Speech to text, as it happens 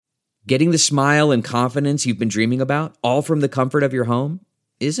Getting the smile and confidence you've been dreaming about, all from the comfort of your home,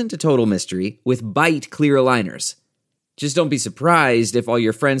 isn't a total mystery with Byte clear aligners. Just don't be surprised if all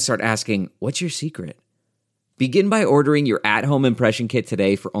your friends start asking, "What's your secret?" Begin by ordering your at-home impression kit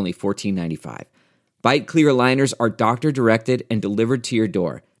today for only $14.95. Byte clear aligners are doctor-directed and delivered to your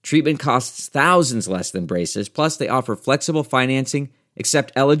door. Treatment costs thousands less than braces, plus they offer flexible financing,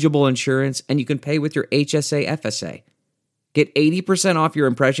 accept eligible insurance, and you can pay with your HSA FSA. Get 80% off your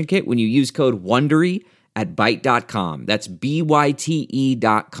impression kit when you use code WONDERY at Byte.com. That's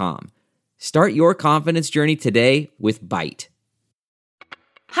BYTE.com. Start your confidence journey today with Byte.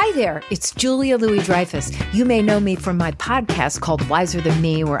 Hi there, it's Julia Louis-Dreyfus. You may know me from my podcast called Wiser Than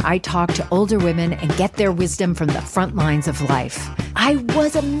Me, where I talk to older women and get their wisdom from the front lines of life. I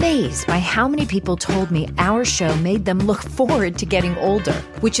was amazed by how many people told me our show made them look forward to getting older,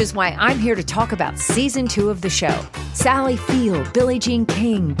 which is why I'm here to talk about season 2 of the show. Sally Field, Billie Jean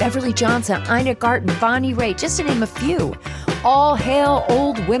King, Beverly Johnson, Ina Garten, Bonnie Raitt, just to name a few. All hail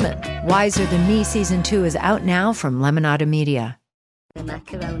old women. Wiser Than Me season 2 is out now from Lemonada Media. The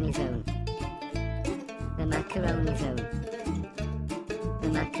Macaroni Zone. The Macaroni Zone. The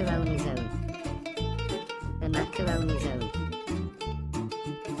Macaroni Zone. The Macaroni Zone.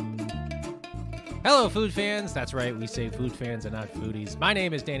 Hello, food fans. That's right, we say food fans and not foodies. My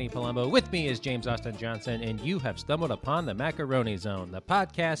name is Danny Palumbo. With me is James Austin Johnson, and you have stumbled upon the Macaroni Zone, the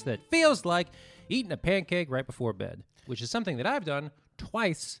podcast that feels like eating a pancake right before bed, which is something that I've done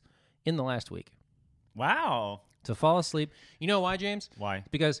twice in the last week. Wow. To fall asleep. You know why, James? Why?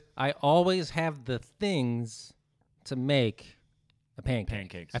 Because I always have the things to make a pancake.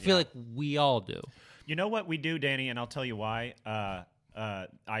 Pancakes, I feel yeah. like we all do. You know what we do, Danny, and I'll tell you why I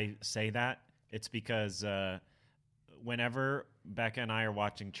say that. It's because whenever Becca and I are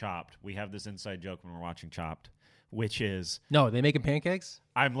watching Chopped, we have this inside joke when we're watching Chopped, which is... No, they making pancakes?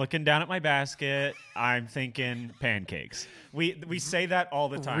 I'm looking down at my basket. I'm thinking pancakes. We say that all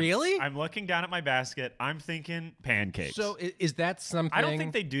the time. Really? I'm looking down at my basket. I'm thinking pancakes. So is that something... I don't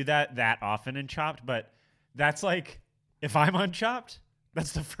think they do that often in Chopped, but that's like, if I'm on Chopped,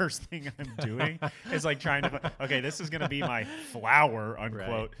 that's the first thing I'm doing. Is like trying to, okay, this is going to be my flour,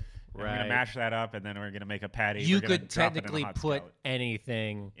 unquote. Right. I'm going to mash that up, and then we're going to make a patty. You We're gonna could drop it in a technically hot put skillet.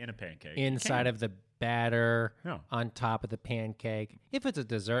 anything In a pancake. inside of the batter Yeah. on top of the pancake. If it's a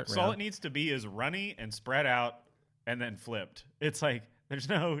dessert So all round. it needs to be is runny and spread out and then flipped. It's like there's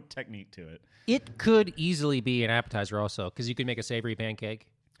no technique to it. It could easily be an appetizer also, because you could make a savory pancake.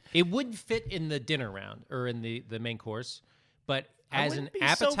 It wouldn't fit in the dinner round or in the main course, but as an I wouldn't be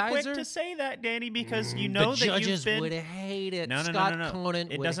appetizer, so quick to say that, Danny, because you the know that judges you've been... would hate it. No. Scott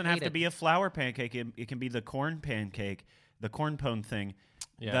Conant It would doesn't have hate to be a flour pancake. It can be the corn pancake, the corn pone thing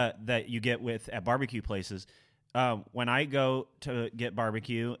that you get at barbecue places. When I go to get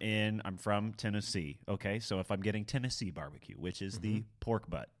barbecue I'm from Tennessee, okay? So if I'm getting Tennessee barbecue, which is the pork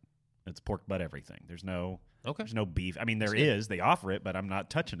butt, it's pork butt everything. There's no beef. I mean, there is. They offer it, but I'm not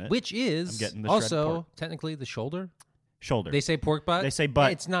touching it. Which is I'm getting the shredded also pork. technically the shoulder. Shoulder. They say pork butt. They say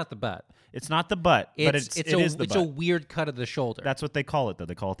butt. It's not the butt. It's not the butt, but it is the it's butt. a weird cut of the shoulder. That's what they call it, though.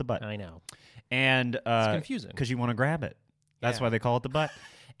 They call it the butt. I know. And It's confusing. because you want to grab it. That's Yeah. why they call it the butt.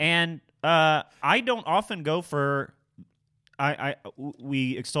 And I don't often go for.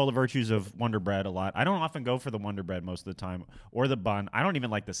 We extol the virtues of Wonder Bread a lot. I don't often go for the Wonder Bread most of the time or the bun. I don't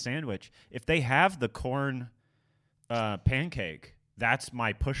even like the sandwich. If they have the corn pancake, that's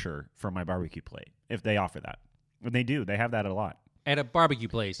my pusher for my barbecue plate. If they offer that, and they do, they have that a lot. At a barbecue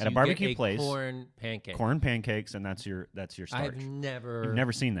place. At a you barbecue get a place, corn pancake. Corn pancakes, and that's your starch. I've never You've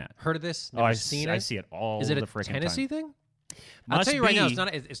never seen that. heard of this. Oh, Never I seen I it. see it all Is it the a freaking Tennessee time. thing? I'll Must tell you right now,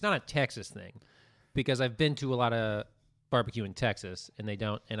 be. it's not a Texas thing, because I've been to a lot of barbecue in Texas, and they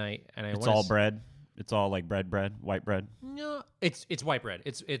don't. And I It's wanna all bread. It's all like bread, white bread. No, it's white bread.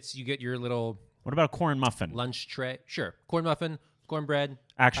 It's you get your little What about a corn muffin? lunch tray. Sure, corn muffin, cornbread,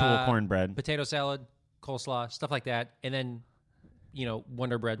 Actual cornbread. potato salad, coleslaw, stuff like that, and then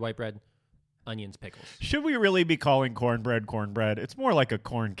Wonder Bread, white bread, onions, pickles. Should we really be calling cornbread? It's more like a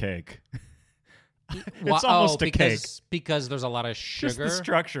corn cake. It's almost a cake. Because there's a lot of Just sugar. the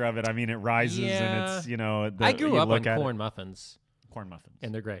structure of it. I mean, it rises and it's, I grew you up on look at corn it. muffins, Corn muffins.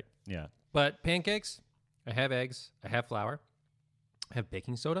 and they're great. Yeah. But pancakes, I have eggs, I have flour, I have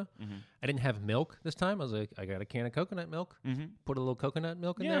baking soda. Mm-hmm. I didn't have milk this time. I was like, I got a can of coconut milk. Mm-hmm. Put a little coconut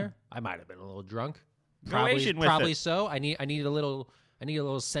milk in Yeah. there. I might have been a little drunk. Go Asian with Probably it. so. I need a little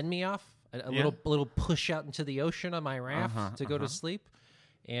send me off, a little push out into the ocean on my raft to go to sleep.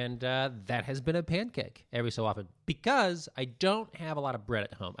 And that has been a pancake every so often because I don't have a lot of bread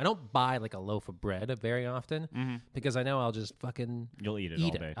at home. I don't buy like a loaf of bread very often because I know I'll just fucking You'll eat it all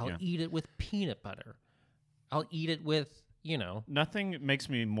day. I'll yeah. eat it with peanut butter. I'll eat it with, Nothing makes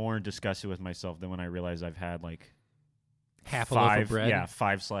me more disgusted with myself than when I realize I've had like half a loaf of bread. Yeah,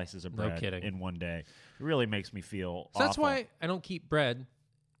 5 slices of No bread kidding. in one day. It really makes me feel So that's awful. why I don't keep bread.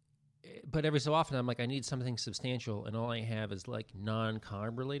 But every so often, I'm like, I need something substantial, and all I have is like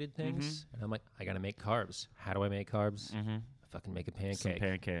non-carb related things. And I'm like, I got to make carbs. How do I make carbs? I fucking make a pancake. Some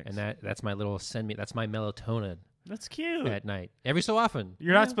pancakes. And that's my little that's my melatonin That's cute. at night. Every so often.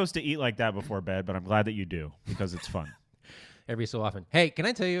 You're not supposed to eat like that before bed, but I'm glad that you do because it's fun. Every so often. Hey, can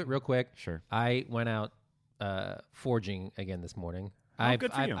I tell you real quick? Sure. I went out foraging again this morning.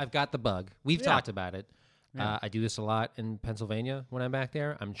 Good for you. I've got the bug. We've Yeah. talked about it. I do this a lot in Pennsylvania when I'm back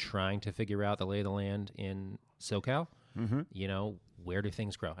there. I'm trying to figure out the lay of the land in SoCal. Where do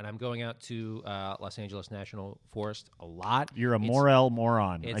things grow? And I'm going out to Los Angeles National Forest a lot. You're a It's Morel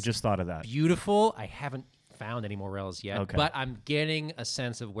moron. I it's just thought of that. beautiful. I haven't found any morels yet, Okay. but I'm getting a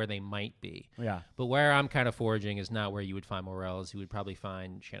sense of where they might be. Yeah. But where I'm kind of foraging is not where you would find morels. You would probably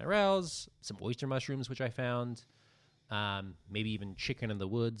find chanterelles, some oyster mushrooms, which I found, maybe even chicken in the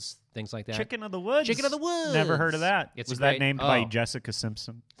woods, things like that. Chicken of the Woods. Chicken of the Woods. Never heard of that. It's Was great. that named by Oh. Jessica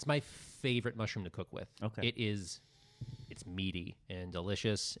Simpson? It's my favorite mushroom to cook with. Okay. It's meaty and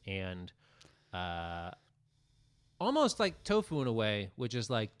delicious and almost like tofu in a way, which is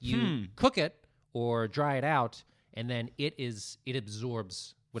like you cook it or dry it out, and then it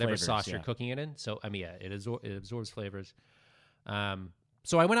absorbs whatever Flavors, sauce yeah. you're cooking it in. So it absorbs flavors.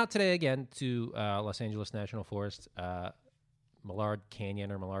 So I went out today again to Los Angeles National Forest, Millard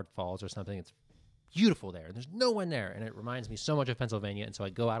Canyon or Millard Falls or something. It's beautiful there. There's no one there, and it reminds me so much of Pennsylvania. And so I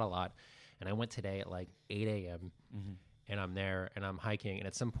go out a lot. And I went today at like 8 a.m. And I'm there and I'm hiking. And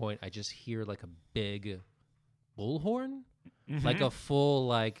at some point, I just hear like a big bullhorn, like a full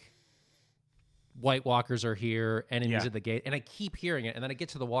like White Walkers are here, enemies Yeah. at the gate. And I keep hearing it. And then I get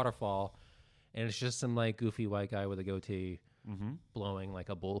to the waterfall, and it's just some like goofy white guy with a goatee blowing like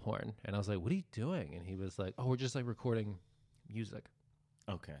a bullhorn. And I was like, "What are you doing?" And he was like, "Oh, we're just like recording music,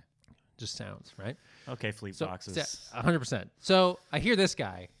 Okay. just sounds, right?" Okay, Fleet So Foxes. 100%. So I hear this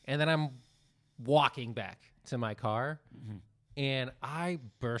guy, and then I'm walking back to my car, and I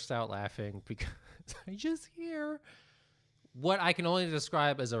burst out laughing because I just hear what I can only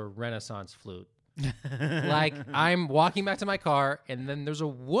describe as a Renaissance flute. Like I'm walking back to my car, and then there's a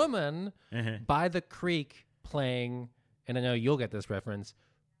woman by the creek playing, and I know you'll get this reference,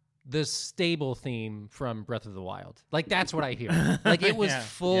 the stable theme from Breath of the Wild. Like that's what I hear. Like it was Yeah,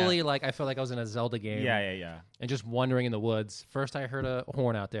 fully like I felt like I was in a Zelda game. Yeah. And just wandering in the woods. First I heard a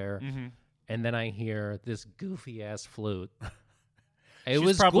horn out there, and then I hear this goofy ass flute. It She's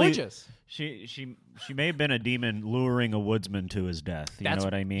was probably- gorgeous. She may have been a demon luring a woodsman to his death. You know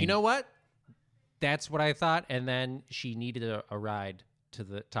what I mean? You know what? That's what I thought. And then she needed a ride to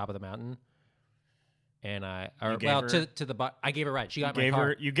the top of the mountain. And I gave her a ride. She got my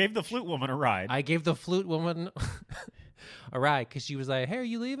car. You gave the flute woman a ride. I gave the flute woman a ride because she was like, "Hey, are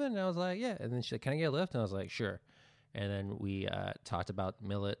you leaving?" And I was like, "Yeah." And then she's like, "Can I get a lift?" And I was like, "Sure." And then we talked about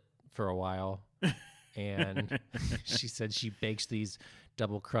millet for a while. And she said she bakes these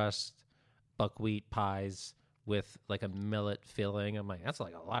double crust buckwheat pies with like a millet filling. I'm like, that's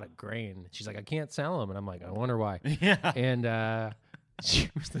like a lot of grain. She's like, I can't sell them. And I'm like, I wonder why. Yeah. And she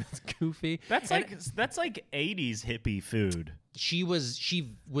was goofy. That's like 80s hippie food. She was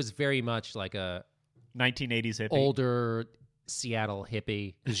very much like a 1980s hippie. older Seattle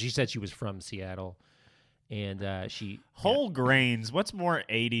hippie because she said she was from Seattle. And she Whole grains. What's more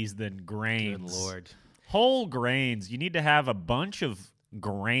 80s than grains? Good Lord. Whole grains. You need to have a bunch of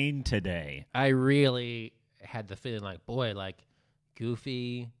grain today. I really had the feeling like, boy, like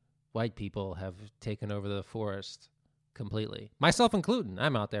goofy white people have taken over the forest completely, myself including.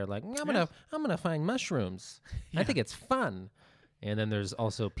 I'm out there like I'm gonna find mushrooms. I think it's fun. And then there's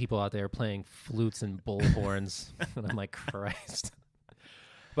also people out there playing flutes and bullhorns, and I'm like, Christ.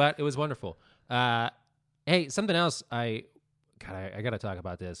 But it was wonderful. Hey, something else. I gotta talk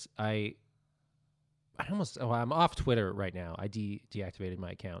about this. I'm off Twitter right now. I deactivated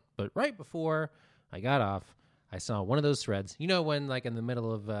my account, but right before I got off, I saw one of those threads. You know when, like, in the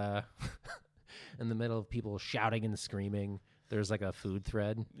middle of people shouting and screaming, there's like a food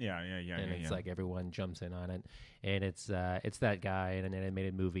thread. Yeah. And it's like everyone jumps in on it, and it's that guy in an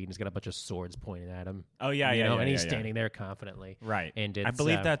animated movie, and he's got a bunch of swords pointing at him. Oh yeah, you know, and he's yeah. standing there confidently. Right. And I it's,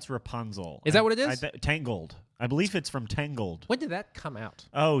 believe that's Rapunzel. Is that what it is? Tangled. I believe it's from Tangled. When did that come out?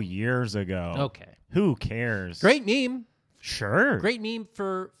 Oh, years ago. Okay, Who cares? great meme Sure. Great meme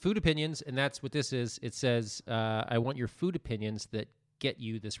for food opinions, and that's what this is. It says, I want your food opinions that get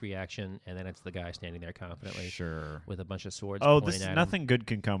you this reaction, and then it's the guy standing there confidently Sure. with a bunch of swords Oh, pointing at him. nothing good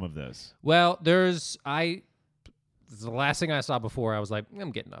can come of this. Well, this is the last thing I saw before. I was like,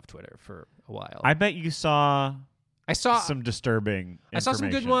 I'm getting off Twitter for a while. I bet you saw I saw some disturbing I saw some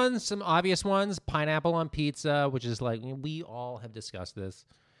good information. ones, some obvious ones. Pineapple on pizza, which is like, we all have discussed this.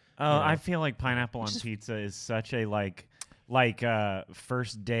 Oh, Yeah. I feel like pineapple on pizza is such a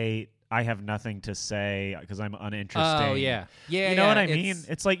first date. I have nothing to say because I'm uninteresting. Oh, yeah. Yeah, You know what I it's- mean?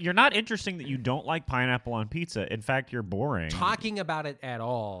 It's like you're not interesting that you don't like pineapple on pizza. In fact, you're boring. Talking about it at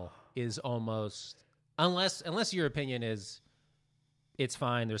all is almost, unless your opinion is, it's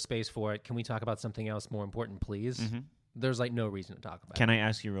fine, there's space for it. Can we talk about something else more important, please? There's like no reason to talk about it. Can I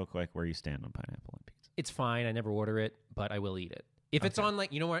ask you real quick where you stand on pineapple on pizza? It's fine. I never order it, but I will eat it. If it's on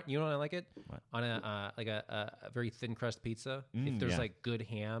like, you know what I like it? What? On a very thin crust pizza. If there's yeah. like good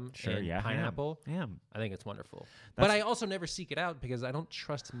ham Sure, and yeah, pineapple, Ham. I think it's wonderful. But I also never seek it out because I don't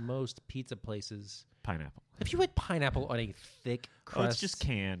trust most pizza places. Pineapple. If you had pineapple on a thick crust, Oh, it's just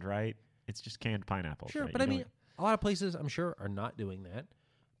canned, right? It's just canned pineapple. sure. right? But You I mean, don't- a lot of places I'm sure are not doing that.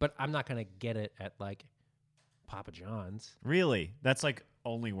 But I'm not gonna get it at like Papa John's. really, that's like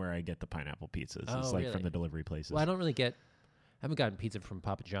only where I get the pineapple pizzas. Oh, It's like really? from the delivery places. Well, I haven't gotten pizza from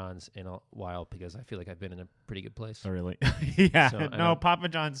Papa John's in a while because I feel like I've been in a pretty good place. Oh, really? Yeah. So, I no, don't- Papa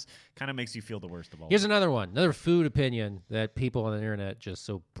John's kind of makes you feel the worst of all. Here's another one, another food opinion that people on the internet just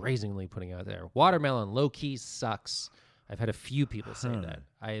so brazenly putting out there. Watermelon low-key sucks. I've had a few people say that.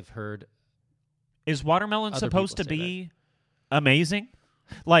 I've heard Is watermelon Other supposed to people say be amazing?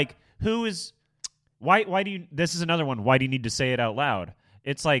 Like, who is... Why do you... This is another one. Why do you need to say it out loud?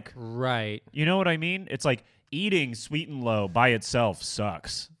 It's like... right. You know what I mean? It's like eating sweet and low by itself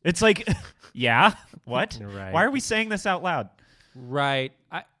sucks. It's like... yeah? What? Right. Why are we saying this out loud? Right.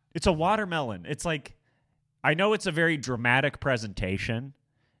 It's a watermelon. It's like... I know it's a very dramatic presentation,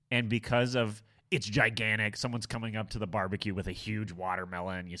 and because of... It's gigantic. Someone's coming up to the barbecue with a huge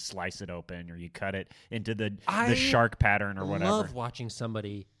watermelon. You slice it open, or you cut it into the shark pattern, or whatever. I love watching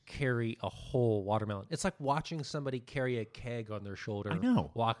somebody carry a whole watermelon. It's like watching somebody carry a keg on their shoulder. I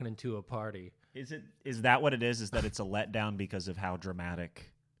know. Walking into a party. Is that what it is? Is that it's a letdown because of how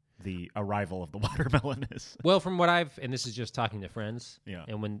dramatic the arrival of the watermelon is? Well, from what and this is just talking to friends. Yeah.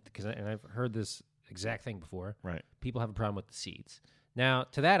 And I've heard this exact thing before. Right. People have a problem with the seeds. Now,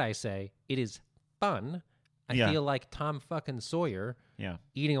 to that I say, it is fun. I Yeah. feel like Tom fucking Sawyer Yeah.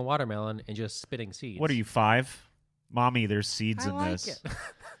 eating a watermelon and just spitting seeds. What are you, 5? Mommy, there's seeds I in like this. it.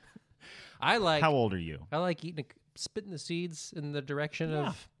 I like How old are you? I like spitting the seeds in the direction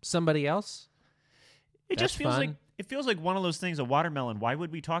of somebody else. It That's just feels fun. like one of those things. A watermelon. Why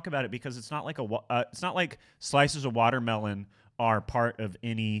would we talk about it? Because it's not like it's not like slices of watermelon are part of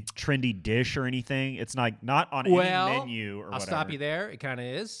any trendy dish or anything. It's not on any menu or I'll whatever. stop you there. It kind of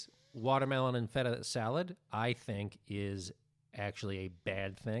is. Watermelon and feta salad, I think, is actually a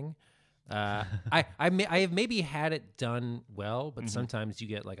bad thing. I have maybe had it done well, but sometimes you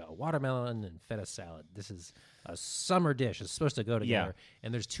get like a watermelon and feta salad. This is a summer dish. It's supposed to go together,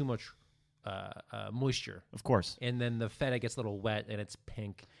 and there's too much moisture. Of course. And then the feta gets a little wet, and it's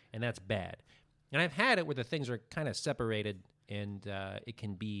pink, and that's bad. And I've had it where the things are kind of separated, and it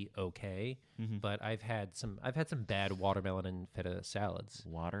can be okay. But I've had some bad watermelon and feta salads.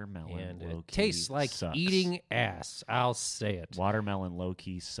 Watermelon And low-key it tastes like sucks. eating ass. I'll say it. Watermelon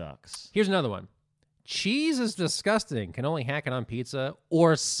low-key sucks. Here's another one. Cheese is disgusting. Can only hack it on pizza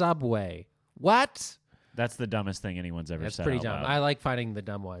or Subway. What? That's the dumbest thing anyone's ever That's said pretty out dumb. loud. I like finding the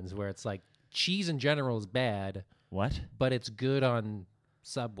dumb ones where it's like cheese in general is bad, What? but it's good on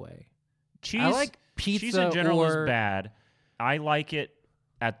Subway. Cheese, I like pizza cheese in general or- is bad. I like it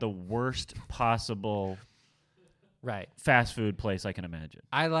at the worst possible Right. fast food place I can imagine.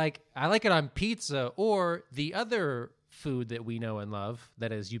 I like it on pizza or the other food that we know and love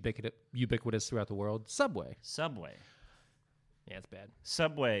that is ubiquitous throughout the world, Subway. Subway. Yeah, it's bad.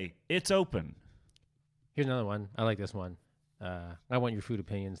 Subway. It's open. Here's another one. I like this one. I want your food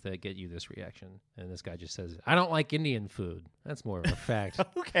opinions that get you this reaction. And this guy just says, I don't like Indian food. That's more of a fact.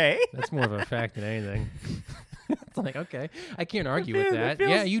 Okay. That's more of a fact than anything. It's like, okay, I can't argue with feels- that. it feels-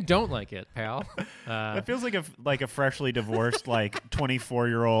 Yeah, you don't like it, pal. It feels like a freshly divorced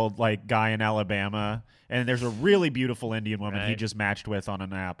 24-year-old guy in Alabama, and there's a really beautiful Indian woman he Right. just matched with on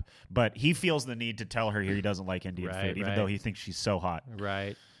an app, but he feels the need to tell her he doesn't like Indian Right, food, even right. though he thinks she's so hot.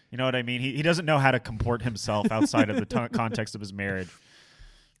 Right. You know what I mean? He doesn't know how to comport himself outside of the context of his marriage.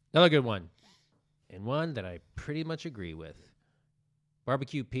 Another good one, and one that I pretty much agree with.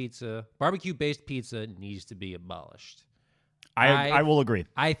 Barbecue-based pizza needs to be abolished. I will agree.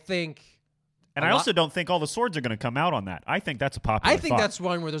 I think. And I also don't think all the swords are going to come out on that. I think that's a popular I think thought. that's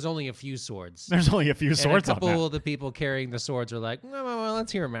one where there's only a few swords. There's only a few swords and a couple on that. of the people carrying the swords are like, well,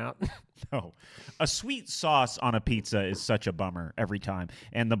 let's hear them out. No. A sweet sauce on a pizza is such a bummer every time.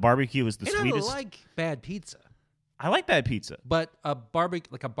 And the barbecue is the and sweetest. I like bad pizza. I like bad pizza. But a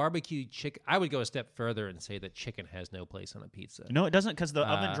barbecue chicken, I would go a step further and say that chicken has no place on a pizza. No, it doesn't because the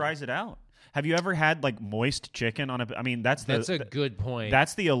oven dries it out. Have you ever had like moist chicken on a? I mean, that's a good point.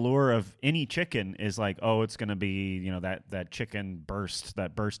 That's the allure of any chicken is like, oh, it's going to be that chicken burst,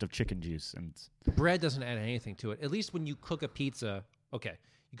 that burst of chicken juice, and bread doesn't add anything to it. At least when you cook a pizza, okay,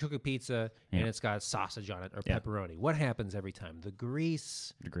 you cook a pizza and it's got sausage on it or pepperoni. What happens every time? The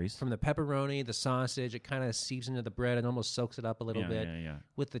grease from the pepperoni, the sausage, it kind of seeps into the bread and almost soaks it up a little bit. Yeah.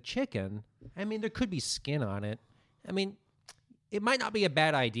 With the chicken, I mean, there could be skin on it. I mean, it might not be a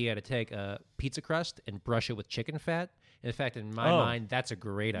bad idea to take a pizza crust and brush it with chicken fat. In fact, in my mind, that's a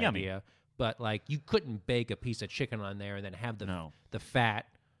great idea. But like, you couldn't bake a piece of chicken on there and then have the fat.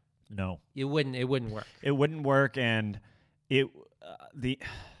 No, it wouldn't work. It wouldn't work, and you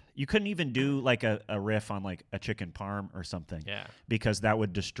couldn't even do like a riff on like a chicken parm or something. Yeah, because that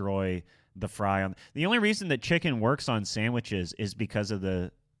would destroy the fry on. The only reason that chicken works on sandwiches is because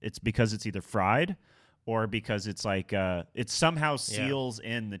it's either fried or because it's like it somehow seals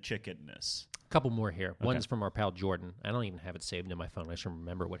in the chickenness. A couple more here. Okay. One's from our pal Jordan. I don't even have it saved in my phone. I just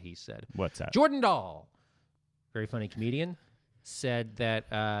remember what he said. What's that? Jordan Dahl, very funny comedian, said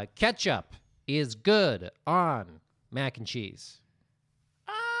that ketchup is good on mac and cheese.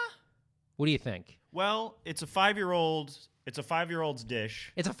 What do you think? Well, it's a 5-year-old's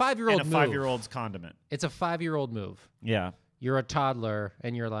dish. It's a 5-year-old and a move. 5-year-old's condiment. It's a 5-year-old move. Yeah. You're a toddler,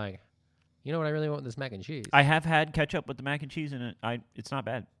 and you're like, you know what I really want with this mac and cheese? I have had ketchup with the mac and cheese in it. It's not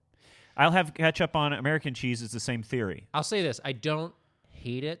bad. I'll have ketchup on American cheese. It's the same theory. I'll say this. I don't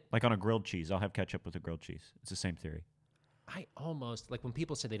hate it. Like on a grilled cheese. I'll have ketchup with a grilled cheese. It's the same theory. I almost, like when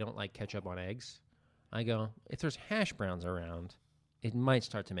people say they don't like ketchup on eggs, I go, if there's hash browns around, it might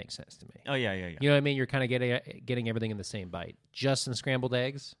start to make sense to me. Oh, yeah. You know what I mean? You're kind of getting everything in the same bite. Just some scrambled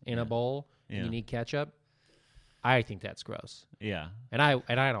eggs in a bowl, and you need ketchup. I think that's gross. Yeah. And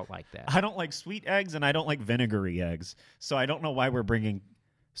I don't like that. I don't like sweet eggs, and I don't like vinegary eggs. So I don't know why we're bringing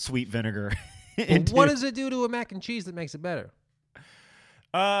sweet vinegar into... What does it do to a mac and cheese that makes it better?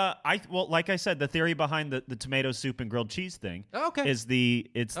 Like I said, the theory behind the tomato soup and grilled cheese thing is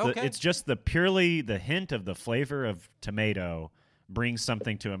it's just the hint of the flavor of tomato brings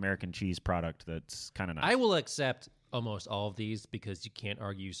something to American cheese product that's kind of nice. I will accept almost all of these because you can't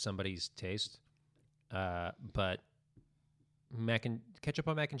argue somebody's taste. But ketchup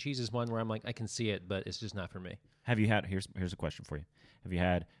on mac and cheese is one where I'm like, I can see it, but it's just not for me. Have you had? Here's a question for you. Have you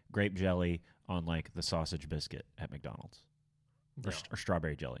had grape jelly on like the sausage biscuit at McDonald's? No. Or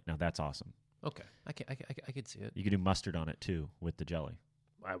strawberry jelly? Now that's awesome. Okay, I could see it. You could do mustard on it too with the jelly.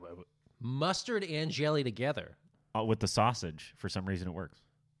 Mustard and jelly together. With the sausage, for some reason it works.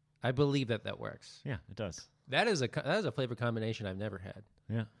 I believe that works. Yeah, it does. That is a flavor combination I've never had.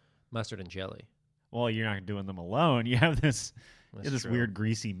 Yeah, mustard and jelly. Well, you're not doing them alone. You have this weird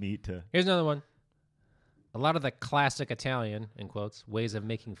greasy meat to. Here's another one. A lot of the classic Italian, in quotes, ways of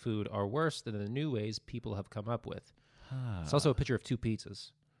making food are worse than the new ways people have come up with. It's also a picture of two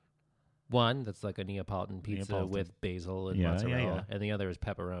pizzas. One that's like a Neapolitan pizza with basil and mozzarella, and the other is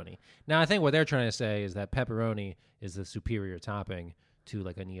pepperoni. Now, I think what they're trying to say is that pepperoni is the superior topping to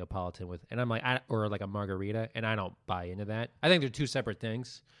like a Neapolitan and I'm like, or like a margarita, and I don't buy into that. I think they're two separate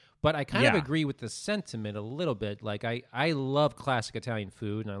things, but I kind of agree with the sentiment a little bit. Like I love classic Italian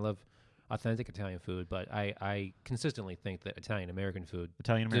food and I love authentic Italian food, but I consistently think that Italian-American food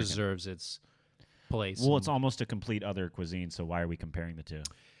deserves its place. Well, it's almost a complete other cuisine, so why are we comparing the two?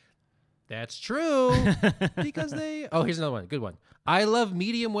 That's true. Because here's another one. Good one. I love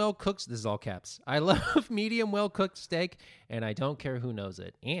medium well-cooked... This is all caps. I love medium well-cooked steak, and I don't care who knows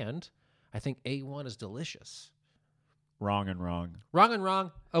it. And I think A1 is delicious. Wrong and wrong. Wrong and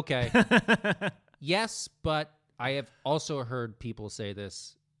wrong. Okay. Yes, but I have also heard people say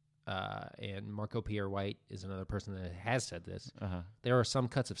this, and Marco Pierre White is another person that has said this. There are some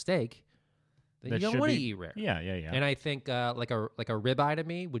cuts of steak that you don't want to eat rare. Yeah. And I think like a ribeye to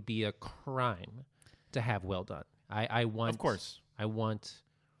me would be a crime to have well done. I want. Of course. I want.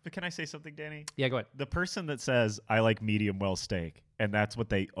 But can I say something, Danny? Yeah, go ahead. The person that says I like medium well steak, and that's what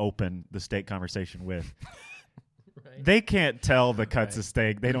they open the steak conversation with. Right. They can't tell the cuts of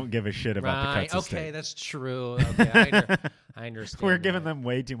steak. They don't give a shit about the cuts of steak. Okay, that's true. Okay, I understand. We're giving them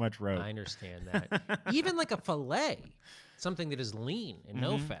way too much rope. I understand that. Even like a filet, something that is lean and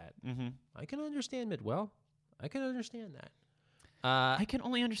no fat. I can understand midwell. I can understand that. I can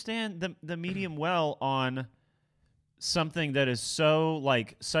only understand the medium well on something that is so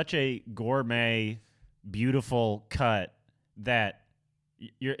like such a gourmet, beautiful cut that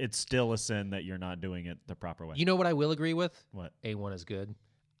it's still a sin that you're not doing it the proper way. You know what I will agree with? What? A1 is good.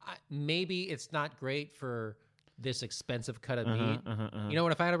 Maybe it's not great for this expensive cut of meat. You know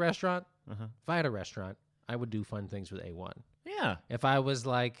what? If I had a restaurant, I would do fun things with A1. Yeah. If I was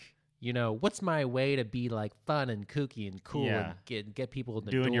like, you know, what's my way to be like fun and kooky and cool Yeah. and get people in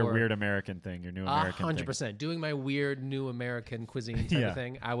the Doing door? your weird American thing, your new American 100%. thing. Doing my weird new American cuisine type Yeah. of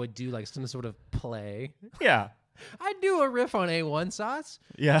thing. I would do like some sort of play. Yeah. I'd do a riff on A1 sauce.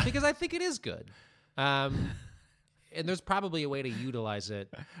 Yeah. Because I think it is good. And there's probably a way to utilize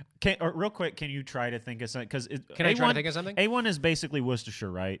it. Real quick, can you try to think of something? Can I try to think of something? A1 is basically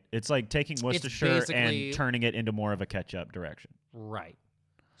Worcestershire, right? It's like taking Worcestershire basically- and turning it into more of a ketchup direction. Right.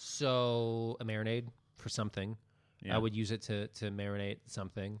 So a marinade for something. Yeah. I would use it to marinate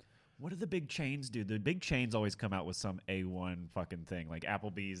something. What do the big chains do? The big chains always come out with some A1 fucking thing, like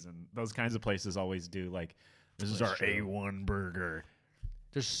Applebee's and those kinds of places always do. Like, this is our true. A1 burger.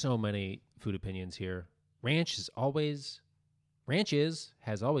 There's so many food opinions here. Ranch is,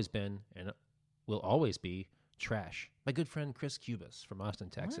 has always been, and will always be trash. My good friend Chris Cubis from Austin,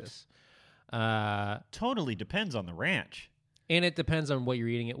 Texas. Totally depends on the ranch. And it depends on what you're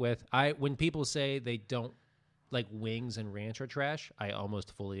eating it with. When people say they don't like wings and ranch are trash, I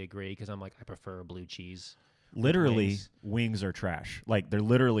almost fully agree because I'm like, I prefer blue cheese. Literally, wings are trash. Like, they're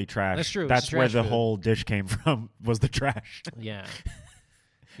literally trash. That's true. That's It's where trash the food. whole dish came from, was the trash. Yeah.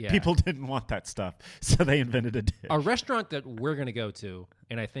 Yeah. People didn't want that stuff, so they invented a dish. A restaurant that we're going to go to,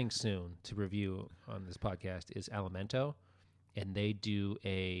 and I think soon to review on this podcast, is Alimento. And they do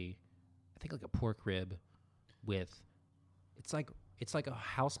I think like a pork rib with, it's like a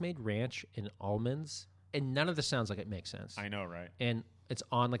house-made ranch and almonds. And none of this sounds like it makes sense. I know, right? And it's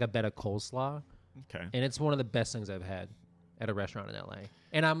on like a bed of coleslaw. Okay. And it's one of the best things I've had at a restaurant in LA.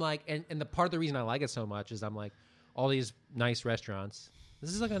 And I'm like, and the part of the reason I like it so much is I'm like, all these nice restaurants. This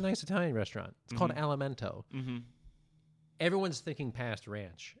is like a nice Italian restaurant. It's called Alimento. Mm-hmm. Everyone's thinking past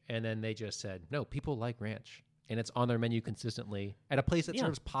ranch. And then they just said, no, people like ranch. And it's on their menu consistently at a place that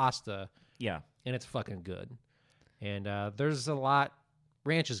serves pasta. Yeah. And it's fucking good. And there's a lot.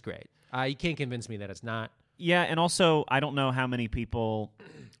 Ranch is great. You can't convince me that it's not. Yeah, and also, I don't know how many people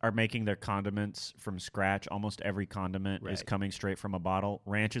are making their condiments from scratch. Almost every condiment is Right. coming straight from a bottle.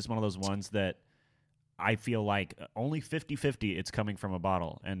 Ranch is one of those ones that I feel like only 50-50 it's coming from a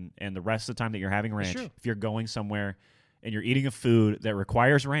bottle. And the rest of the time that you're having ranch, true. if you're going somewhere and you're eating a food that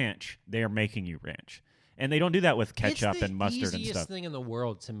requires ranch, they are making you ranch. And they don't do that with ketchup and mustard and It's the easiest stuff. thing in the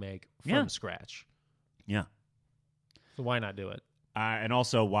world to make from Yeah. scratch. Yeah. So why not do it? And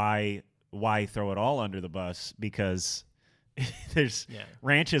also, why throw it all under the bus? Because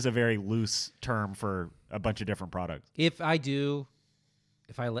ranch is a very loose term for a bunch of different products. If I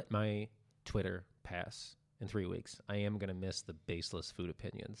let my Twitter pass in 3 weeks, I am going to miss the baseless food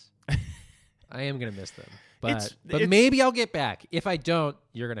opinions. I am going to miss them. But maybe I'll get back. If I don't,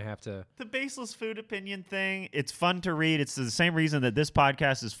 you're going to have to. The baseless food opinion thing, it's fun to read. It's the same reason that this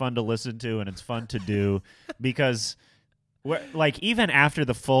podcast is fun to listen to and it's fun to do because like even after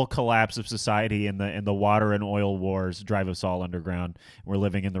the full collapse of society and the water and oil wars drive us all underground, we're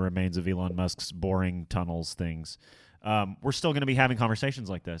living in the remains of Elon Musk's boring tunnels things. We're still going to be having conversations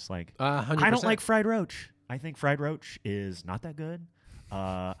like this. Like, 100%. I don't like fried roach. I think fried roach is not that good.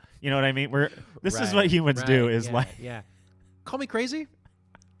 You know what I mean? This is what humans do. Is yeah. Call me crazy.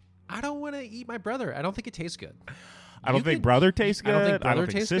 I don't want to eat my brother. I don't think it tastes good. I don't think brother tastes good. I don't think brother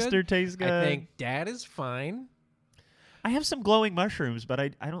tastes sister good. tastes good. I think dad is fine. I have some glowing mushrooms, but I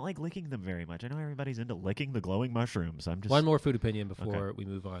don't like licking them very much. I know everybody's into licking the glowing mushrooms. I'm just One more food opinion before we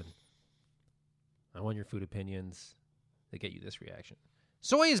move on. I want your food opinions that get you this reaction.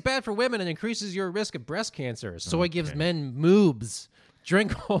 Soy is bad for women and increases your risk of breast cancer. Soy gives men moobs.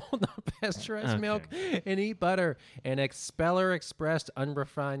 Drink whole, non-pasteurized milk and eat butter and Expeller expressed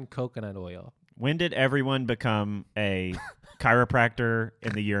unrefined coconut oil. When did everyone become a chiropractor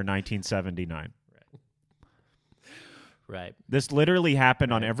in the year 1979? Right. This literally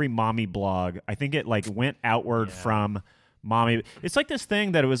happened on every mommy blog. I think it like went outward from mommy. It's like this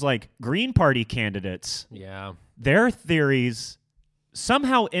thing that it was like Green Party candidates. Yeah. Their theories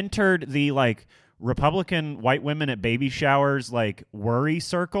somehow entered the like Republican white women at baby showers like worry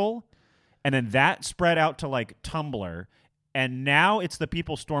circle, and then that spread out to like Tumblr, and now it's the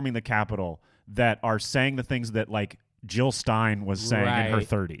people storming the Capitol that are saying the things that like Jill Stein was saying in her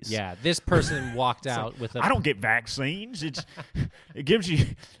 30s. Yeah, this person walked out with a... I don't get vaccines. It gives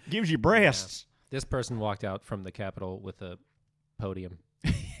you breasts. This person walked out from the Capitol with a podium.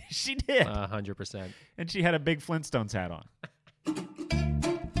 She did. 100%. And she had a big Flintstones hat on.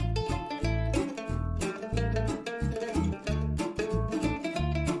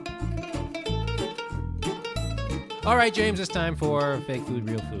 All right, James, it's time for Fake Food,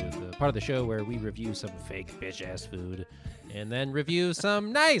 Real Food, the part of the show where we review some fake bitch-ass food and then review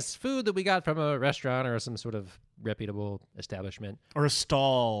some nice food that we got from a restaurant or some sort of reputable establishment. Or a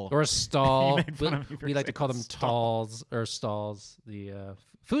stall. Or a stall. You made fun of me for We like to saying call them stall. talls or stalls. The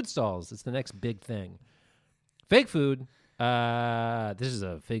food stalls. It's the next big thing. Fake food. This is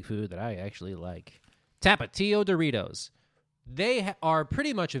a fake food that I actually like. Tapatio Doritos. They are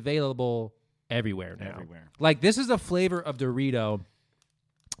pretty much available everywhere now. Everywhere. Like, this is a flavor of Dorito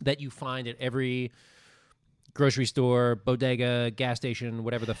that you find at every grocery store, bodega, gas station,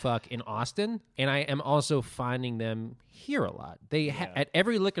 whatever the fuck in Austin. And I am also finding them here a lot. They at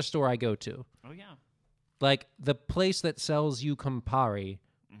every liquor store I go to. Oh, yeah. Like, the place that sells you Campari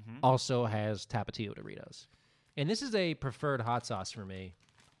also has Tapatio Doritos. And this is a preferred hot sauce for me.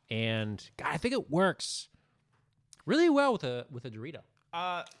 And God, I think it works really well with a Dorito.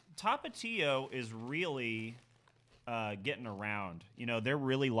 Tapatio is really getting around. You know, they're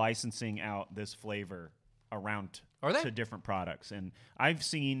really licensing out this flavor around Are they? to different products. And I'm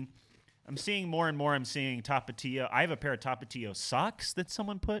seeing more and more. I'm seeing Tapatio. I have a pair of Tapatio socks that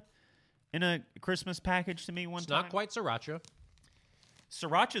someone put in a Christmas package to me one It's time. not quite Sriracha.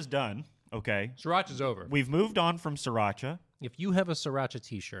 Sriracha's done. Okay. Sriracha's over. We've moved on from Sriracha. If you have a Sriracha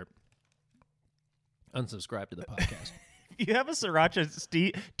t-shirt, unsubscribe to the podcast. If you have a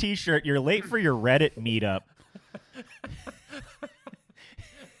Sriracha t-shirt, you're late for your Reddit meetup.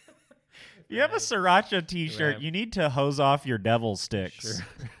 If you have a Sriracha t-shirt, Right. you need to hose off your devil sticks.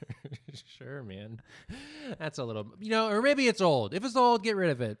 Sure, man. That's a little, or maybe it's old. If it's old, get rid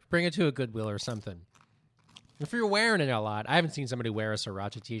of it. Bring it to a Goodwill or something. If you're wearing it a lot, I haven't seen somebody wear a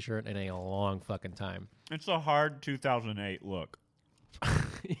Sriracha t-shirt in a long fucking time. It's a hard 2008 look.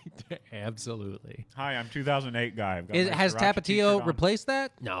 Absolutely. Hi, I'm 2008 guy. I've got my Has Sriracha t-shirt Tapatio on. replaced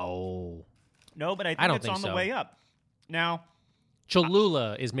that? No. No, but I think I don't it's think on the so. way up. Now,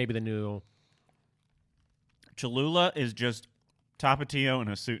 Cholula is maybe the new. Cholula is just Tapatio in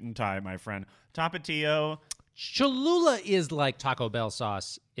a suit and tie, my friend. Tapatio. Cholula is like Taco Bell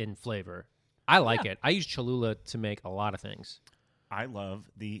sauce in flavor. I like it. I use Cholula to make a lot of things. I love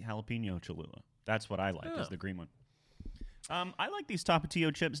the jalapeno Cholula. That's what I like, is the green one. I like these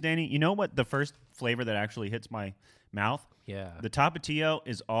Tapatio chips, Danny. You know what the first flavor that actually hits my mouth? Yeah. The Tapatio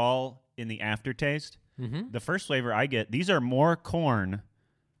is all in the aftertaste. Mm-hmm. The first flavor I get, these are more corn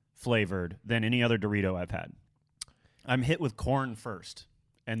flavored than any other Dorito I've had. I'm hit with corn first,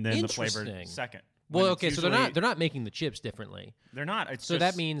 and then the flavor Interesting. second. Well, When it's okay, so usually- they're not making the chips differently. They're not. It's So just-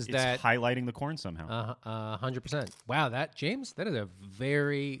 that means it's that- highlighting the corn somehow. 100%. Wow, James, that is a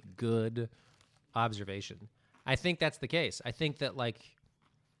very good observation. I think that's the case. I think that, I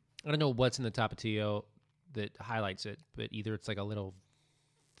don't know what's in the Tapatio that highlights it, but either it's like a little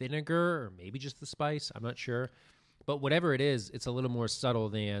vinegar or maybe just the spice. I'm not sure. But whatever it is, it's a little more subtle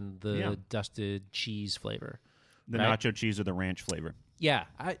than the dusted cheese flavor. The right? nacho cheese or the ranch flavor. Yeah,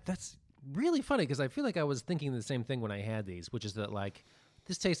 that's really funny because I feel like I was thinking the same thing when I had these, which is that,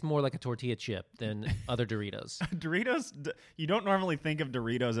 this tastes more like a tortilla chip than other Doritos. Doritos, you don't normally think of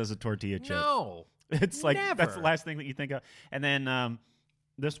Doritos as a tortilla chip. No. It's like that's the Never. last thing that you think of. And then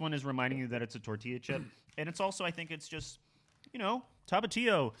this one is reminding you that it's a tortilla chip. And it's also, I think it's just,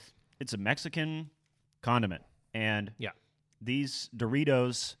 Tapatio. It's a Mexican condiment. And Yeah. these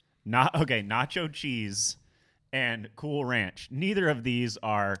Doritos, nacho cheese and Cool Ranch. Neither of these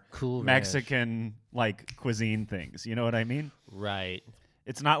are Cool Ranch. Mexican cuisine things. You know what I mean? Right.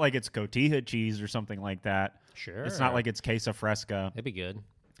 It's not like it's cotija cheese or something like that. Sure. It's not like it's queso fresca. That'd be good.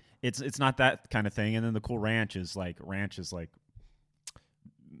 It's not that kind of thing. And then the Cool Ranch is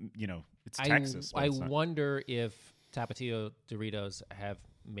it's Texas. but I it's not. wonder if Tapatio Doritos have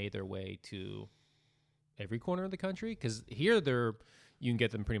made their way to every corner of the country, because here you can get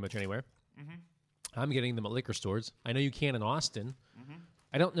them pretty much anywhere. Mm-hmm. I'm getting them at liquor stores. I know you can in Austin. Mm-hmm.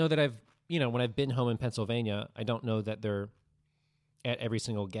 I don't know that when I've been home in Pennsylvania, I don't know that they're at every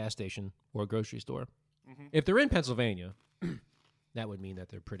single gas station or grocery store. Mm-hmm. If they're in Pennsylvania, that would mean that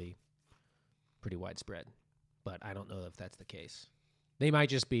they're pretty widespread. But I don't know if that's the case. They might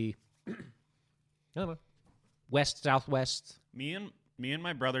just be, I don't know, west, southwest. Me and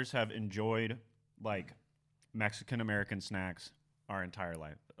my brothers have enjoyed Mexican American snacks our entire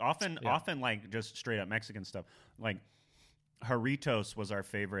life. Often just straight up Mexican stuff. Like Jarritos was our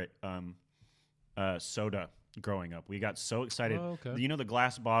favorite soda growing up. We got so excited. Oh, okay. The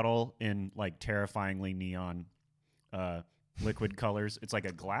glass bottle in terrifyingly neon liquid colors. It's like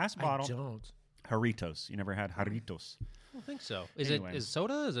a glass bottle. I don't. Jarritos. You never had Jarritos? I don't think so. Is Anyway. it is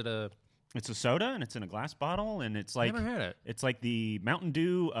soda? Is it a? It's a soda, and it's in a glass bottle, and it's like Never had it. It's like the Mountain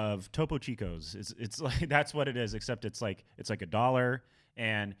Dew of Topo Chicos. It's like that's what it is, except it's like $1,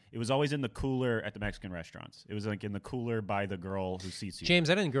 and it was always in the cooler at the Mexican restaurants. It was like in the cooler by the girl who seats you. James,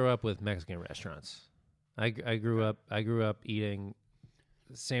 I didn't grow up with Mexican restaurants. I grew up eating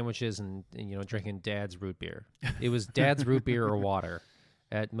sandwiches and drinking Dad's root beer. It was Dad's root beer or water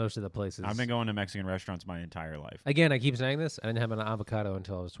at most of the places. I've been going to Mexican restaurants my entire life. Again, I keep saying this. I didn't have an avocado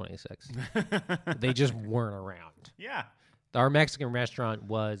until I was 26. They just weren't around. Yeah. Our Mexican restaurant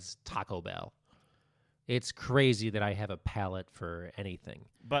was Taco Bell. It's crazy that I have a palate for anything.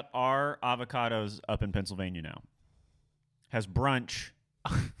 But are avocados up in Pennsylvania now? Has brunch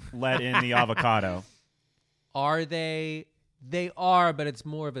let in the avocado? Are they? They are, but it's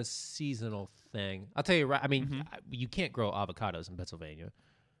more of a seasonal thing. I'll tell you right. I mean, you can't grow avocados in Pennsylvania.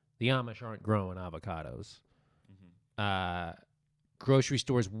 The Amish aren't growing avocados. Grocery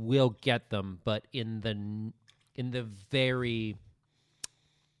stores will get them, but in the very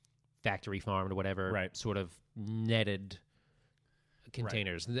factory farmed or whatever, Right. sort of netted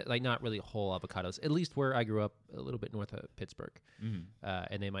containers, like not really whole avocados. At least where I grew up, a little bit north of Pittsburgh,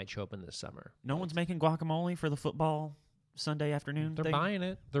 and they might show up in the summer. No one's making guacamole for the football Sunday afternoon They're thing? buying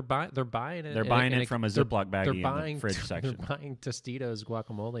it. They're buying it. They're buying it from a Ziploc baggie they're in the buying fridge section. They're buying Tostitos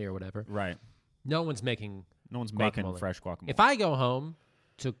guacamole or whatever. Right. No one's making. No one's making Guacamole. fresh guacamole. If I go home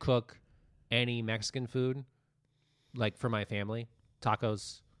to cook any Mexican food, like for my family,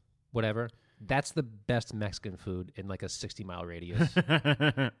 tacos, whatever, that's the best Mexican food in like a 60-mile radius.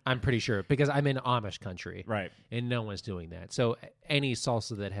 I'm pretty sure, because I'm in Amish country. Right. And no one's doing that. So any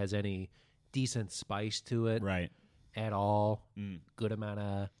salsa that has any decent spice to it Right. at all, good amount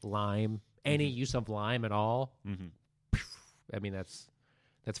of lime, any use of lime at all, I mean, that's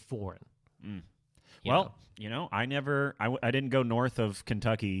foreign. You Well, know? I didn't go north of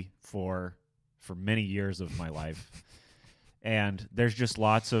Kentucky for many years of my life. And there's just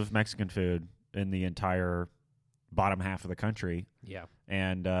lots of Mexican food in the entire bottom half of the country. Yeah.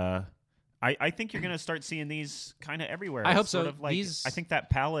 And I think you're going to start seeing these kind of everywhere. I hope It's so. sort of like, These- I think that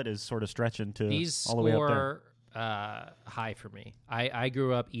palette is sort of stretching to These all the way up there. score high for me. I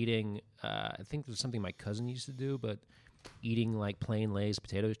grew up eating, I think there's something my cousin used to do, but eating like plain Lay's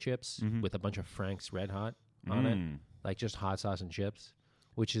potato chips with a bunch of Frank's Red Hot on it, like just hot sauce and chips,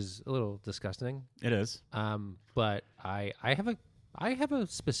 which is a little disgusting. It is. But I have a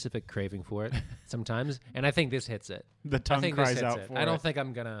specific craving for it sometimes, and I think this hits it. The I tongue think this cries hits out it. for I don't it. think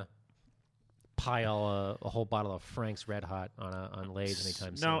I'm gonna pile a whole bottle of Frank's Red Hot on Lay's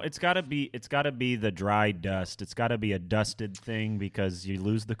anytime soon. No, it's got to be the dry dust. It's got to be a dusted thing because you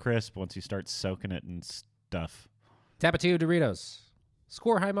lose the crisp once you start soaking it in stuff. Tapatio Doritos.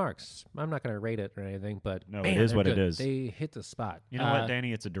 Score high marks. I'm not going to rate it or anything, but No, man, it is they're what it good. is. They hit the spot. You know what,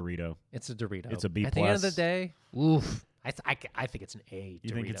 Danny? It's a Dorito. It's a Dorito. It's a B+. At the end of the day, oof. I think it's an A.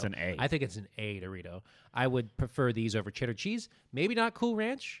 You think it's an A? I think it's an A Dorito. I would prefer these over cheddar cheese. Maybe not Cool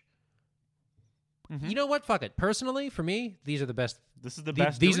Ranch. You know what? Fuck it. Personally, for me, these are the best. This is the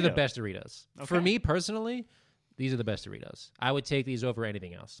best These are the Dorito. best Doritos. For Okay. me personally, these are the best Doritos. I would take these over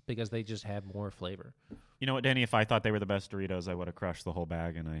anything else because they just have more flavor. You know what, Danny? If I thought they were the best Doritos, I would have crushed the whole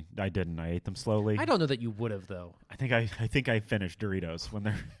bag, and I didn't. I ate them slowly. I don't know that you would have though. I think I finished Doritos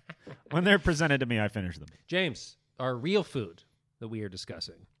when they're presented to me. I finish them. James, our real food that we are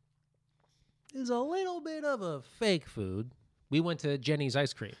discussing is a little bit of a fake food. We went to Jenny's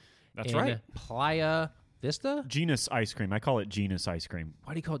Ice Cream. That's in right. Playa Vista? Genus ice cream. I call it genus ice cream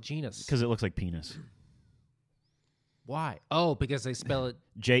Why do you call it genus? because it looks like penis. Why? Oh, because they spell it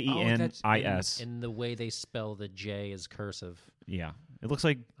Jenis. And the way they spell the J is cursive. Yeah, it looks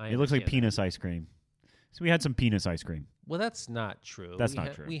like I penis understand ice cream. So we had some penis ice cream. Well, that's not true. That's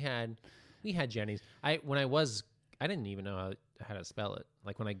not true. We had Jenny's. I didn't even know how to spell it.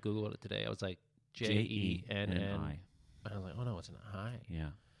 Like when I Googled it today, I was like Jenn. Jenni. I was like, oh no, it's an I. Yeah.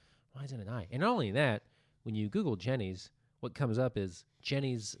 Why is it an I? And not only that, when you Google Jenny's, what comes up is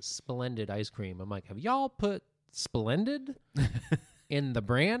Jenny's Splendid Ice Cream. I'm like, have y'all put Splendid in the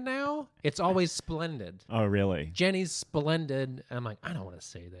brand now? It's always Splendid. Oh, really? Jenny's Splendid. And I'm like, I don't want to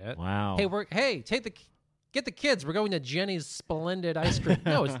say that. Wow. Hey, get the kids. We're going to Jenny's Splendid Ice Cream.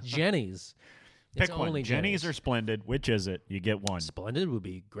 No, it's Jenny's. It's Pick one. only Jenny's or Splendid. Which is it? You get one. Splendid would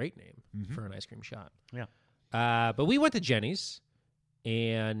be a great name for an ice cream shop. Yeah. But we went to Jenny's,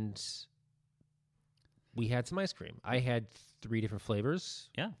 and we had some ice cream. I had 3 different flavors.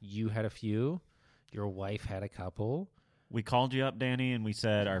 Yeah. You had a few. Your wife had a couple. we called you up, Danny, and we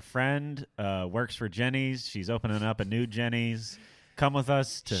said our friend works for Jenny's. She's opening up a new Jenny's. Come with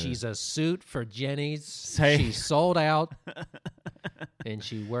us to. She's a suit for Jenny's. Say- She's sold out, and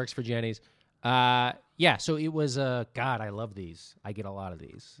she works for Jenny's. Yeah. So it was God, I love these. I get a lot of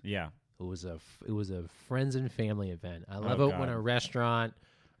these. Yeah. It was a friends and family event. I love Oh, it when God. a restaurant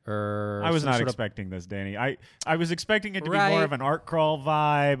or I was some not sort of- expecting this, Danny. I was expecting it to be Right. more of an art crawl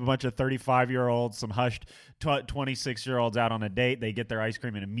vibe, a bunch of 35-year-olds, some hushed 26-year-olds out on a date. They get their ice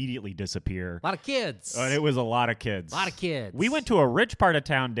cream and immediately disappear. a lot of kids. And it was a lot of kids. A lot of kids. We went to a rich part of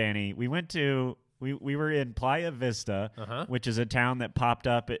town, Danny. We were in Playa Vista, Uh-huh. which is a town that popped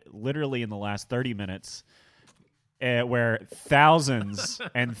up literally in the last 30 minutes, where thousands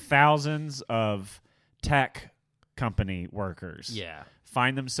and thousands of tech company workers Yeah.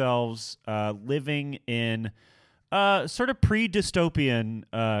 find themselves living in sort of pre-dystopian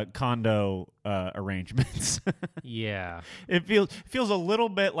condo arrangements. Yeah. It feels a little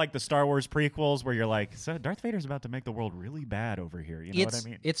bit like the Star Wars prequels, where you're like, so Darth Vader's about to make the world really bad over here. You know what I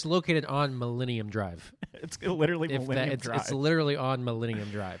mean? It's located on Millennium Drive. It's literally If Millennium that, Drive. it's literally on Millennium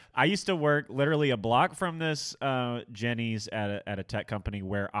Drive. I used to work literally a block from this Jenny's at a tech company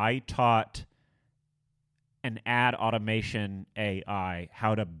where I taught an ad automation AI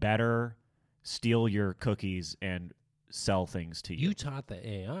how to better steal your cookies and sell things to you. You taught the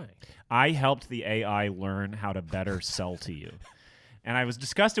AI. I helped the AI learn how to better sell to you. And I was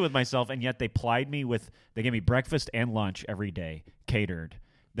disgusted with myself, and yet they plied me they gave me breakfast and lunch every day, catered.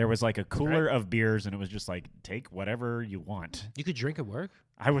 There was like a cooler of beers, and it was just like, take whatever you want. You could drink at work?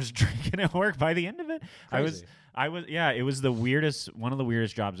 I was drinking at work by the end of it. Crazy. It was one of the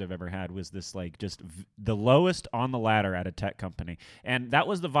weirdest jobs I've ever had, was this like just the lowest on the ladder at a tech company. And that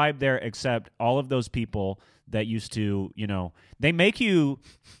was the vibe there, except all of those people that used to, they make you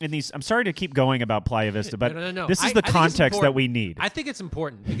in these, I'm sorry to keep going about Playa Vista, but No. this is I the think it's context that important. we need. I think it's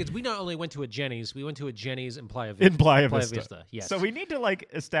important because we not only went to a Jenny's, we went to a Jenny's in Playa Vista. In Playa Vista. Yes. So we need to like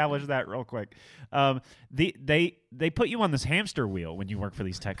establish that real quick. They put you on this hamster wheel when you work for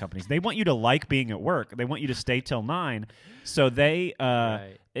these tech companies. They want you to like being at work. They want you to stay till 9. So they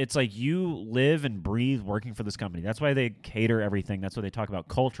Right. it's like you live and breathe working for this company. That's why they cater everything. That's why they talk about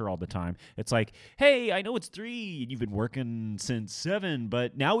culture all the time. It's like, hey, I know it's 3 and you've been working since 7,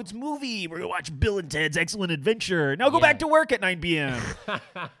 but now it's movie. We're gonna watch Bill and Ted's Excellent Adventure. Now go Yeah. back to work at 9 p.m.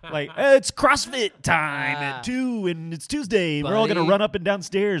 Like, it's CrossFit time at 2 and it's Tuesday. We're all going to Buddy. run up and down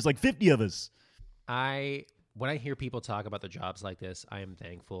stairs, like 50 of us. When I hear people talk about their jobs like this, I am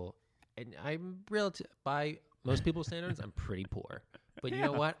thankful. And I'm by most people's standards, I'm pretty poor. But you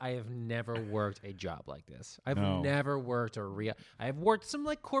know what? I have never worked a job like this. I've No. never worked I have worked some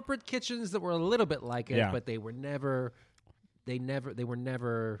like corporate kitchens that were a little bit like it, Yeah. but they were never.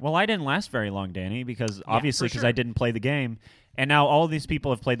 Well, I didn't last very long, Danny, because obviously for because sure. I didn't play the game. And now all of these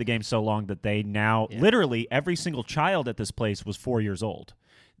people have played the game so long that they now, literally every single child at this place was 4 years old.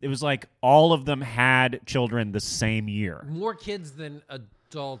 It was like all of them had children the same year. More kids than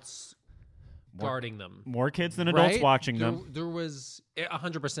adults guarding them. More kids than adults Right? watching them. There was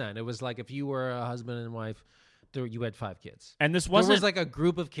 100%. It was like if you were a husband and wife, you had 5 kids. And this There wasn't was like a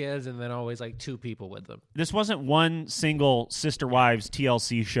group of kids and then always like 2 people with them. this wasn't one single Sister Wives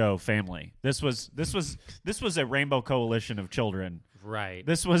TLC show family. This was a rainbow coalition of children. Right.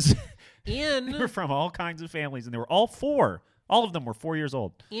 This was In they were from all kinds of families, and they were all 4. All of them were 4 years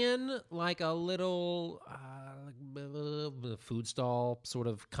old. in like a little food stall sort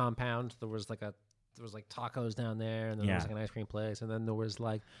of compound. There was like tacos down there, and then there was Yeah. like an ice cream place, and then there was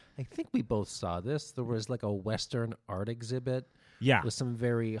like, I think we both saw this. There was like a Western art exhibit. Yeah. With some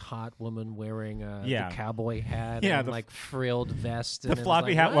very hot woman wearing Yeah. the cowboy hat Yeah, and the like frilled vest. the and it was floppy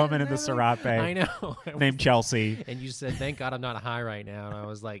like, hat what? woman in the serape. I know. Named Chelsea. And you said, "Thank God I'm not high right now." And I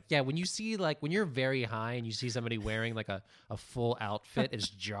was like, "Yeah." When you see when you're very high and you see somebody wearing like a full outfit, it's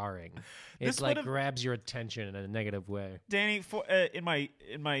jarring. This It like would've- grabs your attention in a negative way. Danny, in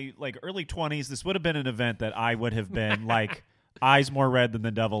my like early 20s, this would have been an event that I would have been like eyes more red than the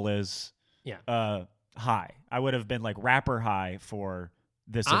devil is. Yeah. High. I would have been like rapper high for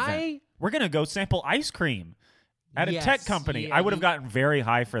this event. We're gonna go sample ice cream at a tech Yes, company. yeah, I would have gotten very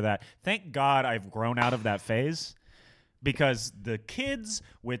high for that. Thank God I've grown out of that phase, because the kids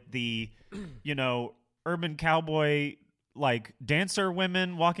with the, urban cowboy like dancer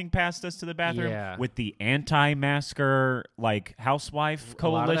women walking past us to the bathroom Yeah. with the anti-masker like housewife A lot of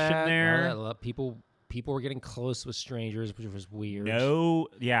coalition that, there. a lot of people were getting close with strangers, which was weird. No,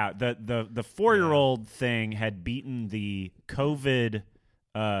 yeah, the 4-year-old thing had beaten the COVID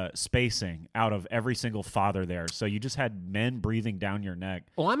spacing out of every single father there. So you just had men breathing down your neck.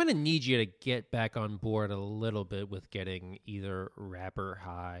 Well, I'm going to need you to get back on board a little bit with getting either Rapper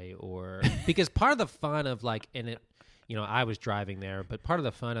High or because part of the fun of like, and it, you know, I was driving there, but part of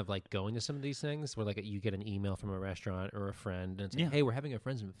the fun of like going to some of these things where like you get an email from a restaurant or a friend and it's like, hey, we're having a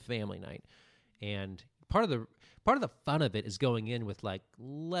friends and family night. And part of the fun of it is going in with like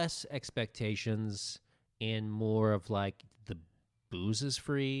less expectations and more of like the booze is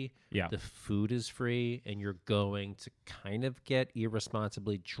free, the food is free, and you're going to kind of get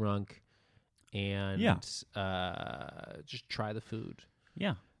irresponsibly drunk and just try the food.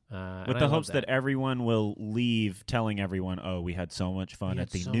 Yeah. With the hopes that everyone will leave telling everyone, oh, we had so much fun at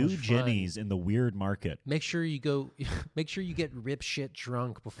the new Jenny's in the Weird Market. Make sure you get rip shit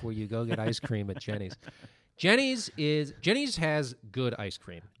drunk before you go get ice cream at Jenny's. Jenny's has good ice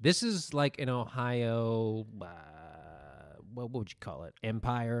cream. This is like an Ohio, what would you call it?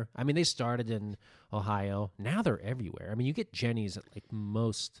 Empire. I mean, they started in Ohio. Now they're everywhere. I mean, you get Jenny's at like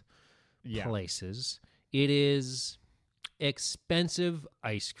most places. It is expensive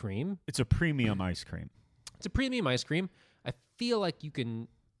ice cream. It's a premium ice cream. It's a premium ice cream. I feel like you can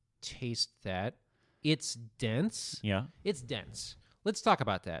taste that. It's dense. Yeah. It's dense. Let's talk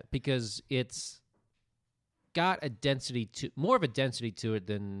about that because it's got more of a density to it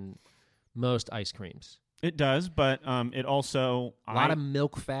than most ice creams. It does, but it also a lot of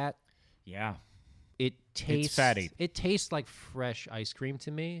milk fat. Yeah. It's fatty. It tastes like fresh ice cream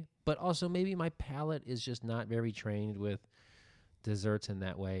to me, but also maybe my palate is just not very trained with desserts in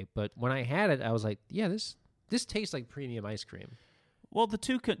that way. But when I had it, I was like, yeah, this tastes like premium ice cream. Well, the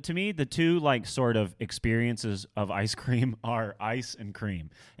two like sort of experiences of ice cream are ice and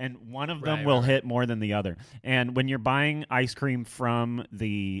cream, and one of them will hit more than the other. And when you're buying ice cream from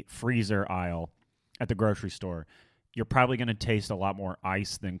the freezer aisle at the grocery store, you're probably going to taste a lot more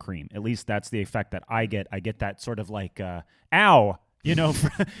ice than cream. At least that's the effect that I get. I get that sort of like, ow,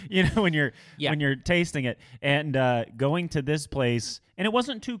 when you're tasting it. And going to this place, and it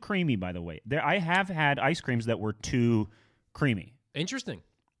wasn't too creamy, by the way. I have had ice creams that were too creamy. Interesting.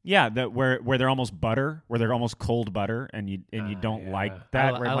 Yeah, where they're almost butter, where they're almost cold butter, and you don't like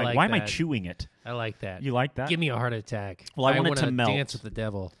that. I like why am I that. chewing it? I like that. You like that? Give me a heart attack. Well, I want it to melt. Dance with the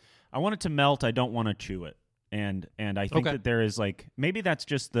devil. I want it to melt. I don't want to chew it. And I think that there is like maybe that's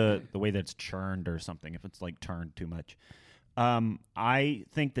just the way that it's churned or something. If it's like turned too much, I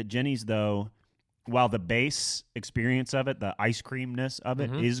think that Jenny's though, while the base experience of it, the ice creamness of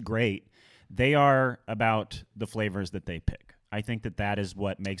it is great, they are about the flavors that they pick. I think that is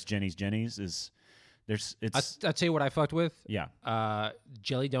what makes Jenny's Jenny's is there's it's. I'll tell you what I fucked with. Yeah,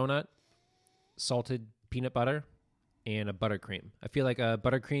 jelly donut, salted peanut butter, and a buttercream. I feel like a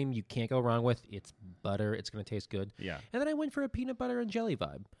buttercream you can't go wrong with. It's butter. It's going to taste good. Yeah. And then I went for a peanut butter and jelly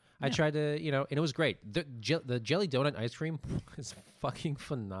vibe. I tried to, and it was great. The jelly donut ice cream is fucking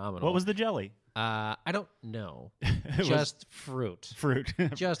phenomenal. What was the jelly? I don't know. Just fruit. Fruit.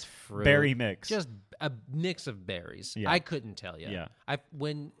 Just fruit. Berry mix. Just a mix of berries. Yeah. I couldn't tell you. Yeah.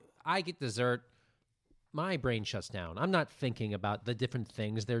 When I get dessert, my brain shuts down. I'm not thinking about the different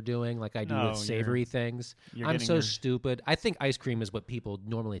things they're doing like I do with savory things. I'm so stupid. I think ice cream is what people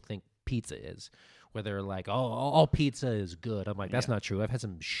normally think pizza is, where they're like, oh, all pizza is good. I'm like, that's not true. I've had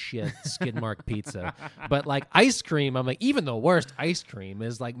some shit skid mark pizza. But like ice cream, I'm like, even the worst ice cream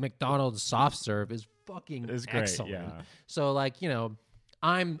is like McDonald's soft serve is fucking excellent. Yeah. So like,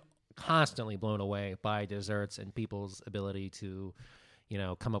 I'm constantly blown away by desserts and people's ability to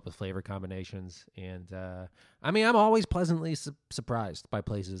come up with flavor combinations. And, I'm always pleasantly surprised by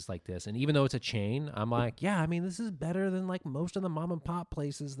places like this. And even though it's a chain, I'm like, this is better than like most of the mom and pop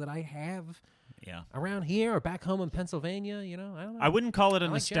places that I have around here or back home in Pennsylvania. I don't know. I wouldn't call it a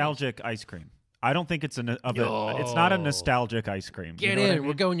nostalgic ice cream. I don't think it's it's not a nostalgic ice cream. Get in. I mean?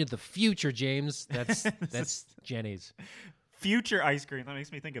 We're going to the future, James. That's Jenny's. Future ice cream. That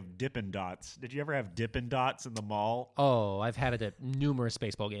makes me think of Dippin' Dots. Did you ever have Dippin' Dots in the mall? Oh, I've had it at numerous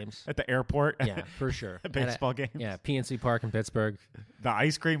baseball games. At the airport? Yeah, for sure. Baseball games? Yeah, PNC Park in Pittsburgh. The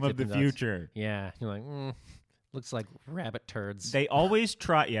ice cream of the future. Yeah. You're like, looks like rabbit turds. They always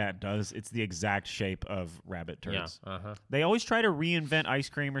try. Yeah, it does. It's the exact shape of rabbit turds. Yeah. Uh-huh. They always try to reinvent ice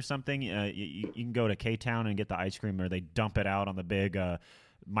cream or something. You can go to K-Town and get the ice cream, or they dump it out on the big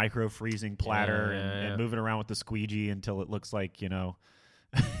micro freezing platter and move it around with the squeegee until it looks like until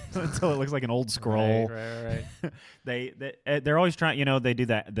it looks like an old scroll. Right. They're always trying. They do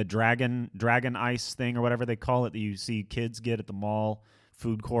that the dragon ice thing or whatever they call it that you see kids get at the mall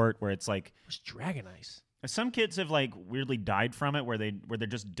food court where it's like what's dragon ice. Some kids have like weirdly died from it where they're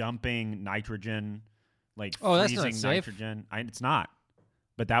just dumping nitrogen, like freezing that's not safe. Nitrogen. It's not.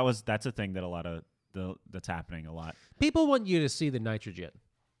 But that's a thing that a lot of that's happening a lot. People want you to see the nitrogen.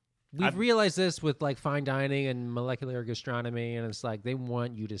 We've realized this with like fine dining and molecular gastronomy, and it's like they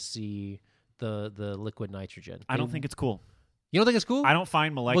want you to see the liquid nitrogen. I don't think it's cool. You don't think it's cool? I don't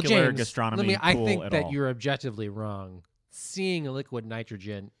find Well, molecular James, gastronomy I cool think at that all. you're objectively wrong. Seeing a liquid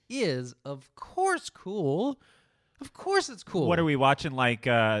nitrogen is, of course, cool. Of course it's cool. What are we watching? Like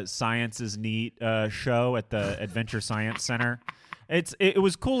Science is Neat show at the Adventure Science Center. It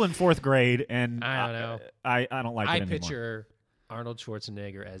was cool in 4th grade, and I don't know. I don't like it I anymore. picture Arnold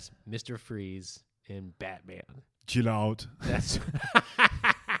Schwarzenegger as Mr. Freeze in Batman. Chill out. That's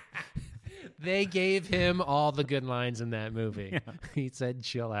They gave him all the good lines in that movie. Yeah. He said,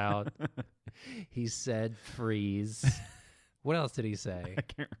 chill out. He said, freeze. What else did he say? I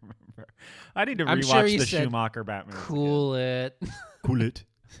can't remember. I need to I'm rewatch sure he the said, Schumacher Batman. Cool it. Cool it.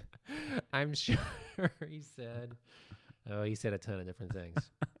 I'm sure he said. Oh, he said a ton of different things.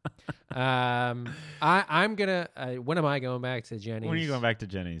 I'm gonna. When am I going back to Jenny's? When are you going back to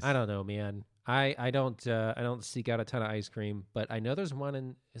Jenny's? I don't know, man. I don't seek out a ton of ice cream, but I know there's one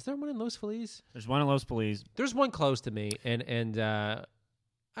in. Is there one in Los Feliz? There's one in Los Feliz. There's one close to me, and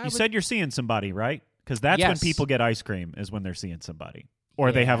You said you're seeing somebody, right? Because that's when Yes. people get ice cream, is when they're seeing somebody,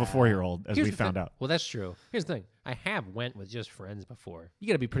 or they have a 4-year-old, as Here's we the found thing. out. Well, that's true. Here's the thing. I have went with just friends before. You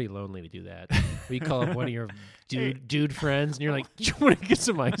got to be pretty lonely to do that. Where you call up one of your dude friends, and you're like, "Do you want to get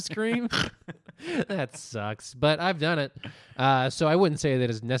some ice cream?" That sucks. But I've done it, so I wouldn't say that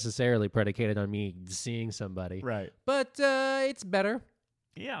it's necessarily predicated on me seeing somebody. Right. But it's better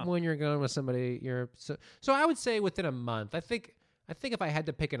Yeah. when you're going with somebody. So I would say within a month. I think if I had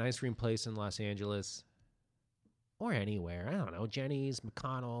to pick an ice cream place in Los Angeles or anywhere, I don't know, Jenny's,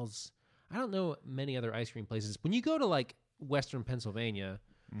 McConnell's. I don't know many other ice cream places. When you go to like Western Pennsylvania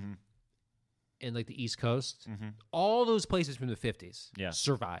and like the East Coast, all those places from the 50s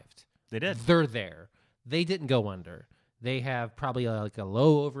survived. They did. They're there. They didn't go under. They have probably like a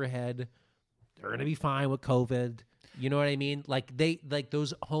low overhead. They're going to be fine with COVID. You know what I mean? Like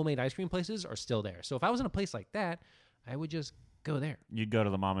those homemade ice cream places are still there. So if I was in a place like that, I would just go there. You'd go to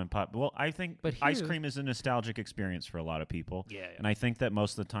the mom and pop. Well, I think But ice here- cream is a nostalgic experience for a lot of people. Yeah. And I think that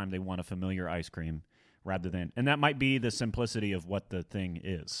most of the time they want a familiar ice cream rather than, and that might be the simplicity of what the thing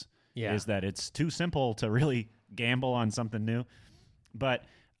is. Yeah. Is that it's too simple to really gamble on something new. But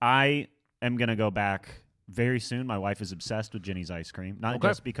I am going to go back very soon. My wife is obsessed with Jenny's ice cream, not Okay.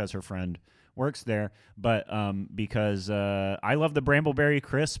 just because her friend works there, but because I love the Brambleberry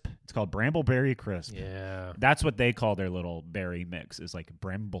Crisp. It's called Brambleberry Crisp. Yeah. That's what they call their little berry mix, is like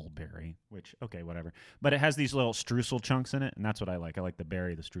brambleberry, which, okay, whatever. But it has these little streusel chunks in it, and that's what I like. I like the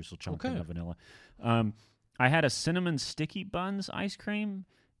berry, the streusel chunk, and Okay. the vanilla. I had a cinnamon sticky buns ice cream,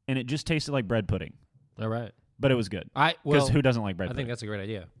 and it just tasted like bread pudding, All right. but it was good. Well, Because who doesn't like bread I pudding? think that's a great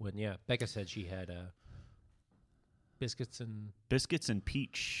idea. Yeah. Becca said she had biscuits Biscuits and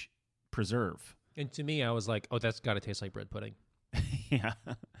peach preserve. and to me, I was like, oh, that's got to taste like bread pudding. Yeah.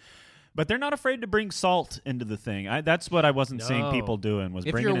 But they're not afraid to bring salt into the thing. That's what I wasn't seeing No. people doing, was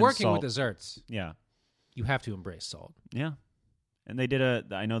If bringing you're in working salt. with desserts, Yeah. you have to embrace salt. Yeah. And they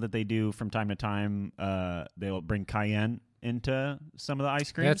did I know that they do from time to time, they'll bring cayenne into some of the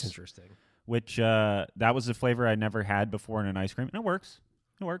ice creams. That's interesting. Which, that was a flavor I never had before in an ice cream. And it works.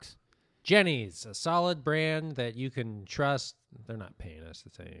 It works. Jenny's, a solid brand that you can trust. They're not paying us to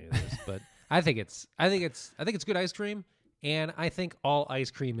say any of this, but I think it's good ice cream, and I think all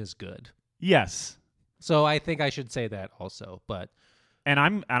ice cream is good. Yes. So I think I should say that also. But And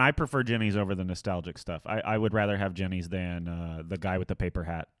I prefer Jenny's over the nostalgic stuff. I would rather have Jenny's than the guy with the paper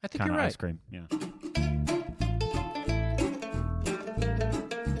hat I think kind of you're right. ice cream. Yeah.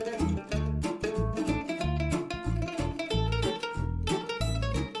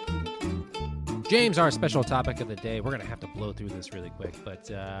 James, our special topic of the day, we're going to have to blow through this really quick, but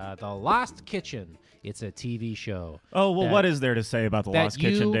The Lost Kitchen, it's a TV show. Oh, well, that- what is there to say about the that Lost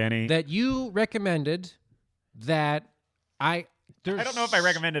Kitchen, Danny? That you recommended that I don't know if I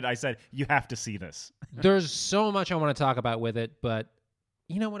recommended. I said, you have to see this. There's so much I want to talk about with it, but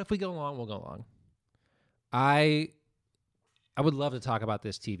you know what? If we go long, we'll go long. I would love to talk about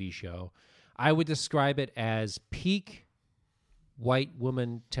this TV show. I would describe it as peak white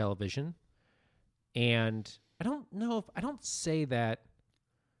woman television. And I don't say that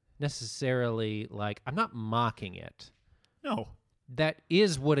necessarily like I'm not mocking it. No. That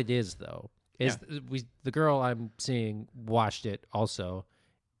is what it is, though. The girl I'm seeing watched it also,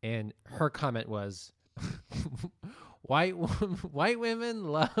 and her comment was, "White women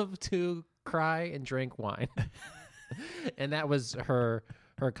love to cry and drink wine," and that was her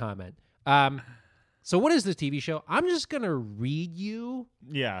comment. So what is this TV show? I'm just going to read you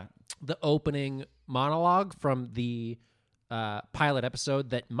Yeah. the opening monologue from the pilot episode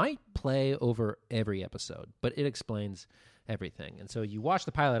that might play over every episode, but it explains everything. And so you watch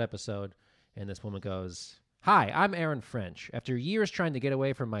the pilot episode, and this woman goes, "Hi, I'm Erin French. After years trying to get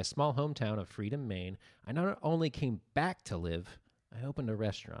away from my small hometown of Freedom, Maine, I not only came back to live, I opened a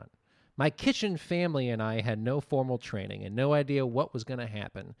restaurant. My kitchen family and I had no formal training and no idea what was going to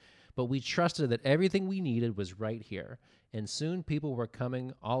happen, but we trusted that everything we needed was right here, and soon people were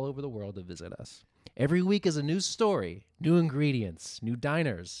coming all over the world to visit us. Every week is a new story, new ingredients, new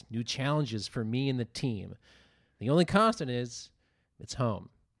diners, new challenges for me and the team. The only constant is, it's home.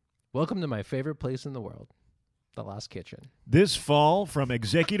 Welcome to my favorite place in the world, The Lost Kitchen." This fall from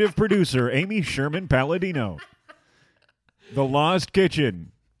executive producer Amy Sherman Palladino. The Lost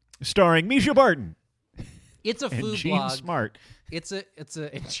Kitchen, starring Misha Barton It's a and food Gene blog. Smart.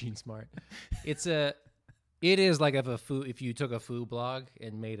 And Gene Smart. It is like if you took a food blog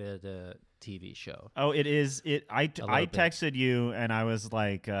and made it a TV show. Oh, it is. I bit. texted you and I was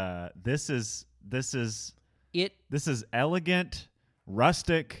like, this is elegant,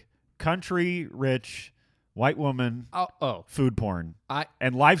 rustic, country rich, white woman food porn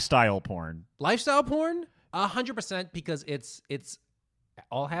and lifestyle porn. Lifestyle porn, 100%, because it's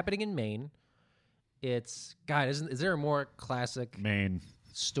all happening in Maine. It's is there a more classic Maine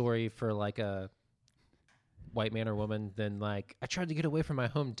story for like a white man or woman than like, I tried to get away from my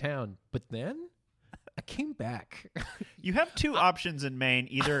hometown, but then I came back. You have two options in Maine: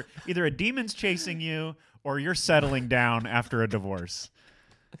 either a demon's chasing you, or you're settling down after a divorce.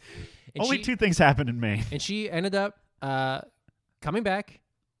 Only two things happen in Maine. And she ended up coming back,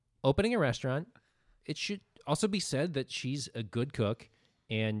 opening a restaurant. It should also be said that she's a good cook,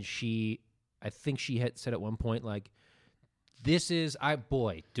 and I think she had said at one point, like,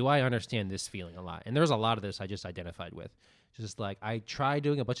 do I understand this feeling a lot. And there's a lot of this I just identified with. Just like, I tried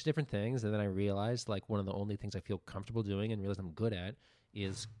doing a bunch of different things, and then I realized, like, one of the only things I feel comfortable doing and realize I'm good at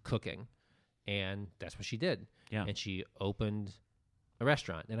is cooking. And that's what she did. Yeah. And she opened a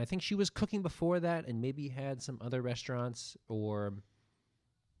restaurant. And I think she was cooking before that and maybe had some other restaurants or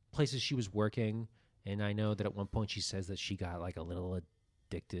places she was working. And I know that at one point she says that she got, like, a little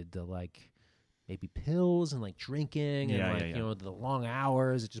addicted to, like, maybe pills and like drinking and you know, the long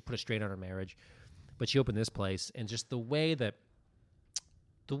hours. It just put a strain on her marriage. But she opened this place, and just the way that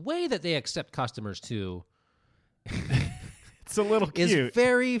they accept customers too, it's a little cute.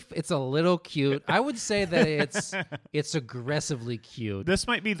 It's a little cute. I would say that it's aggressively cute. This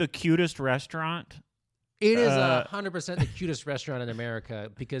might be the cutest restaurant. It is 100% the cutest restaurant in America,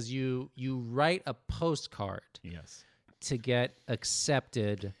 because you write a postcard to get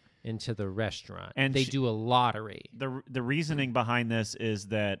accepted into the restaurant, and they do a lottery. The reasoning behind this is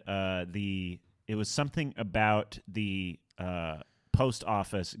that it was something about the post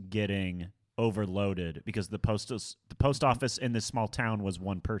office getting overloaded, because the post office in this small town was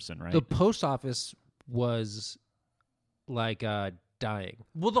one person, right? The post office was like dying.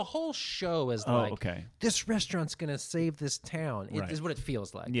 Well, the whole show is this restaurant's gonna save this town. It is what it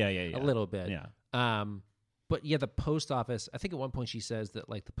feels like. Yeah. A little bit. Yeah. But yeah, the post office, I think at one point she says that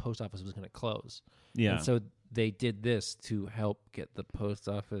like the post office was going to close. Yeah. And so they did this to help get the post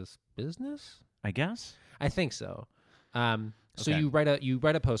office business, I guess. I think so. So you write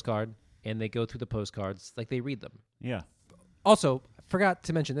a postcard, and they go through the postcards, like they read them. Yeah. Also, I forgot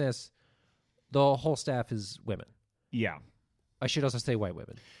to mention this, the whole staff is women. Yeah. I should also say white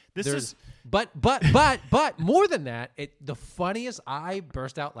women. But more than that, the funniest, I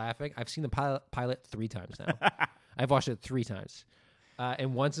burst out laughing. I've seen the pilot 3 times now. I've watched it 3 times.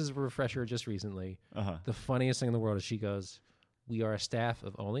 And once as a refresher just recently. The funniest thing in the world is she goes, "We are a staff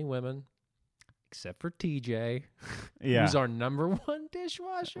of only women, except for TJ, who's our number 1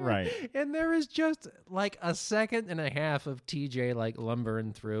 dishwasher." Right. And there is just like a second and a half of TJ like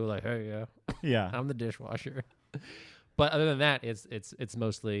lumbering through, like, "Hey, yeah, I'm the dishwasher." But other than that, it's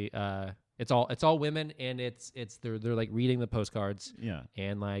mostly it's all women, and they're like reading the postcards. Yeah.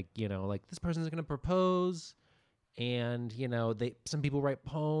 And like, you know, like this person's gonna propose, and you know, some people write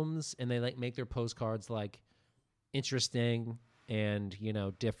poems, and they like make their postcards like interesting and, you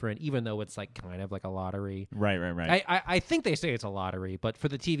know, different, even though it's like kind of like a lottery. Right. I think they say it's a lottery, but for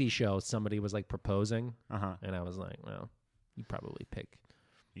the TV show, somebody was like proposing, and I was like, well, you probably pick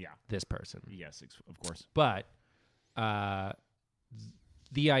this person. Yes, of course. But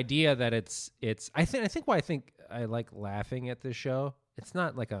the idea that it's I think why I like laughing at this show, it's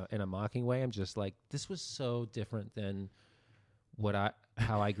not like in a mocking way. I'm just like, this was so different than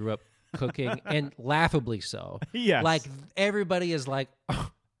how I grew up cooking, and laughably so. Yes. Like everybody is like, "Oh,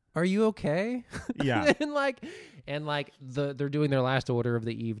 are you okay? Yeah. and they're doing their last order of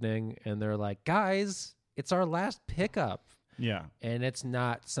the evening, and they're like, guys, it's our last pickup. Yeah. And it's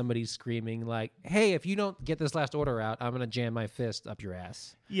not somebody screaming like, hey, if you don't get this last order out, I'm going to jam my fist up your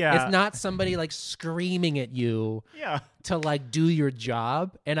ass. Yeah. It's not somebody like screaming at you Yeah. to like do your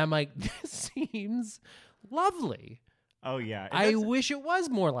job. And I'm like, this seems lovely. Oh, yeah. I wish it was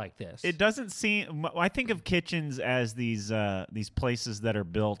more like this. It doesn't seem. I think of kitchens as these places that are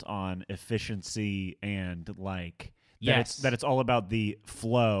built on efficiency and like that it's all about the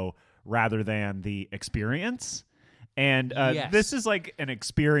flow rather than the experience. And this is like an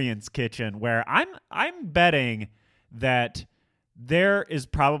experience kitchen where I'm betting that there is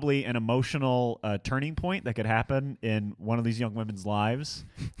probably an emotional turning point that could happen in one of these young women's lives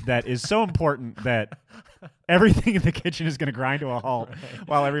that is so important that everything in the kitchen is going to grind to a halt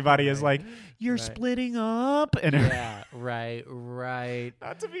while everybody is like, you're splitting up. And right.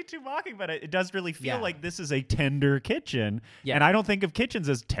 Not to be too mocking, but it does really feel like this is a tender kitchen. Yeah. And I don't think of kitchens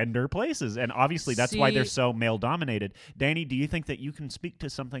as tender places. And obviously that's why they're so male dominated. Danny, do you think that you can speak to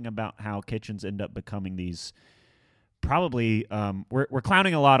something about how kitchens end up becoming these probably we're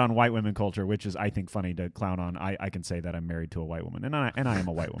clowning a lot on white women culture, which is I think funny to clown on. I can say that I'm married to a white woman and I am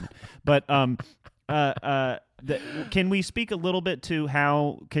a white woman. But can we speak a little bit to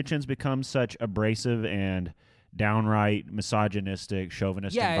how kitchens become such abrasive and downright misogynistic,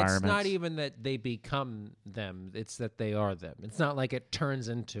 chauvinistic environments? It's not even that they become them. It's that they are them. It's not like it turns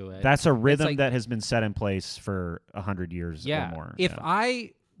into it. That's a rhythm that has been set in place for 100 years or more.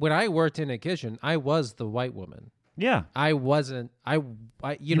 When I worked in a kitchen, I was the white woman. Yeah. I wasn't.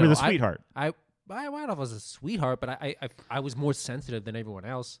 You were the sweetheart. I don't know if I was a sweetheart, but I was more sensitive than everyone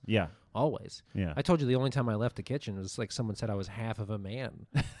else. Yeah. Always. Yeah. I told you the only time I left the kitchen was like someone said I was half of a man.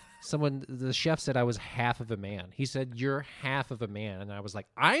 The chef said I was half of a man. He said, you're half of a man. And I was like,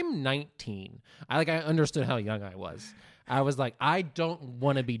 I'm 19. I understood how young I was. I was like, I don't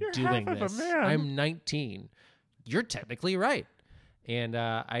want to be doing half this. of a man. I'm 19. You're technically right. And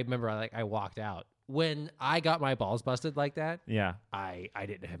I remember I walked out. When I got my balls busted like that, yeah, I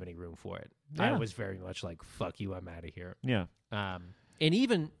didn't have any room for it. Yeah. I was very much like, fuck you, I'm out of here. Yeah. And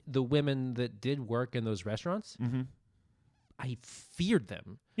even the women that did work in those restaurants, I feared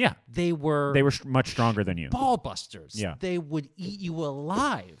them. Yeah. They were much stronger than you. Ball busters. Yeah. They would eat you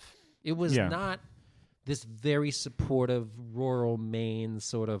alive. It was not this very supportive rural Maine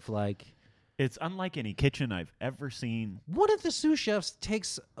sort of like... It's unlike any kitchen I've ever seen. One of the sous chefs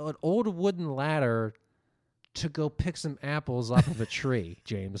takes an old wooden ladder to go pick some apples off of a tree,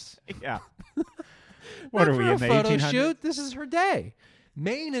 James. Yeah. What are we in the 1800s? Photo shoot? This is her day.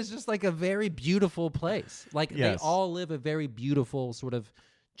 Maine is just like a very beautiful place. Like they all live a very beautiful, sort of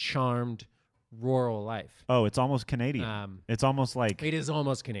charmed rural life. Oh, it's almost Canadian. It's almost like it is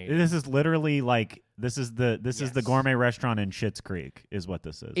almost Canadian. This is literally like this is the gourmet restaurant in Schitt's Creek is what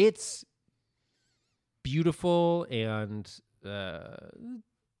this is. It's beautiful and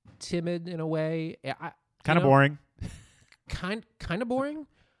timid in a way. Kind of boring. Kind of boring.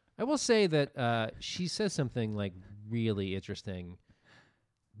 I will say that she says something like really interesting.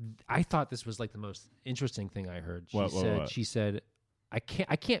 I thought this was like the most interesting thing I heard. She said, I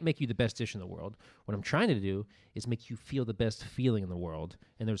can't make you the best dish in the world. What I'm trying to do is make you feel the best feeling in the world,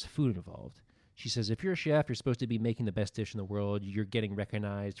 and there's food involved. She says, if you're a chef, you're supposed to be making the best dish in the world. You're getting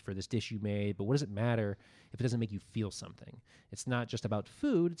recognized for this dish you made. But what does it matter if it doesn't make you feel something? It's not just about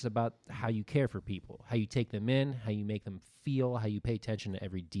food. It's about how you care for people, how you take them in, how you make them feel, how you pay attention to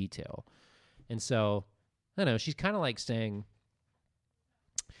every detail. And so, I don't know, she's kind of like saying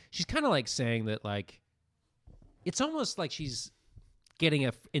that, like, it's almost like she's getting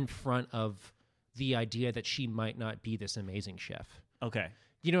in front of the idea that she might not be this amazing chef. Okay.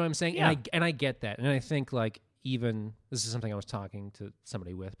 You know what I'm saying? Yeah. And I get that. And I think, like, even this is something I was talking to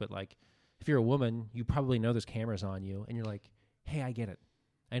somebody with, but like, if you're a woman, you probably know there's cameras on you, and you're like, hey, I get it.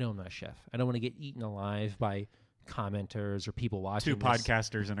 I know I'm not a chef. I don't want to get eaten alive by commenters or people watching. Two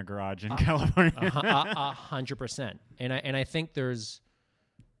podcasters in a garage in California. 100%. And I think there's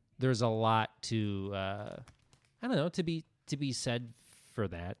a lot to I don't know, to be said for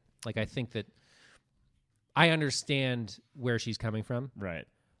that. Like, I think that I understand where she's coming from. Right.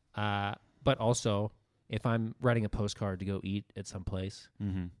 But also, if I'm writing a postcard to go eat at some place,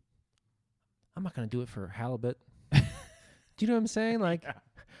 I'm not going to do it for halibut. Do you know what I'm saying? Like, I'm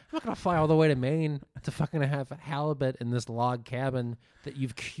not going to fly all the way to Maine to fucking have halibut in this log cabin that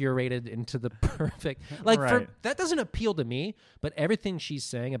you've curated into the perfect... Like, right. That doesn't appeal to me, but everything she's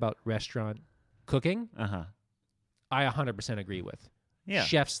saying about restaurant cooking, I 100% agree with. Yeah.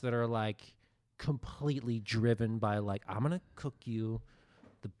 Chefs that are, like, completely driven by, like, I'm going to cook you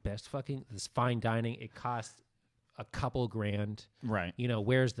the best fucking this fine dining. It costs a couple grand. Right. You know,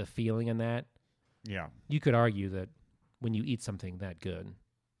 where's the feeling in that? Yeah. You could argue that when you eat something that good,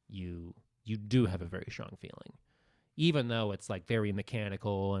 you do have a very strong feeling, even though it's like very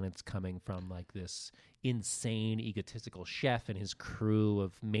mechanical and it's coming from like this insane egotistical chef and his crew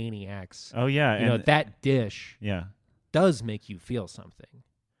of maniacs. Oh yeah. You know, that dish Yeah. does make you feel something.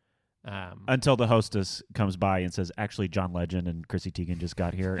 Until the hostess comes by and says, "Actually, John Legend and Chrissy Teigen just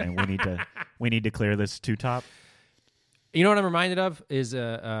got here, and we need to clear this two top." You know what I'm reminded of is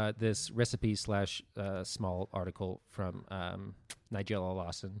this recipe / small article from Nigella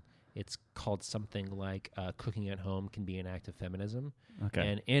Lawson. It's called something like "Cooking at Home Can Be an Act of Feminism." Okay.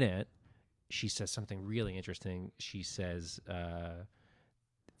 And in it, she says something really interesting. She says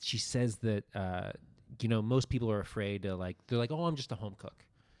that you know, most people are afraid to they're like, "Oh, I'm just a home cook."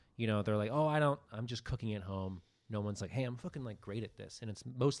 You know, they're like, "Oh, I'm just cooking at home." No one's like, "Hey, I'm fucking like great at this." And it's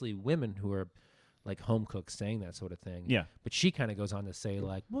mostly women who are like home cooks saying that sort of thing. Yeah. But she kind of goes on to say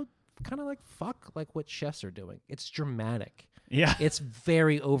like, well, kind of like fuck like what chefs are doing. It's dramatic. Yeah. It's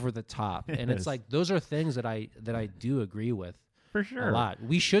very over the top. And it's is. like those are things that I do agree with For sure. a lot.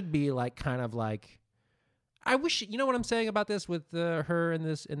 We should be like kind of like I wish you know what I'm saying about this with her in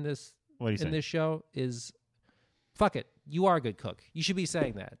this What do you say? in this show is fuck it. You are a good cook. You should be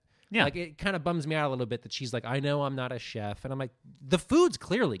saying that. Yeah. Like it kind of bums me out a little bit that she's like, I know I'm not a chef, and I'm like, the food's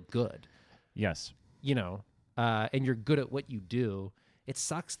clearly good. Yes. You know, and you're good at what you do. It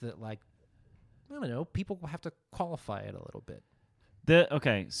sucks that like, I don't know, people have to qualify it a little bit.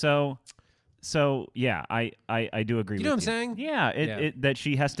 So yeah, I do agree. You with know what I'm saying? Yeah, that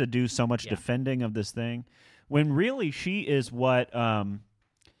she has to do so much defending of this thing, when really she is what when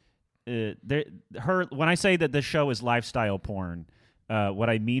I say that this show is lifestyle porn, what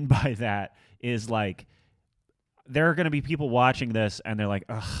I mean by that is like there are going to be people watching this and they're like,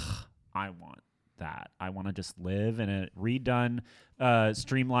 ugh, I want that. I want to just live in a redone,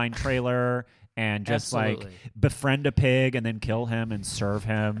 streamlined trailer and just Absolutely. like befriend a pig and then kill him and serve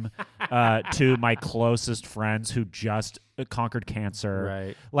him to my closest friends who just conquered cancer.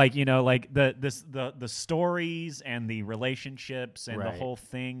 Right. Like, you know, like the stories and the relationships and the Right. whole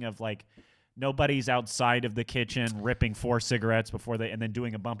thing of like nobody's outside of the kitchen ripping 4 cigarettes before and then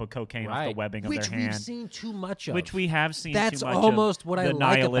doing a bump of cocaine off the webbing of their hand. Which we've seen too much of. Which we have seen That's too much almost of what I the like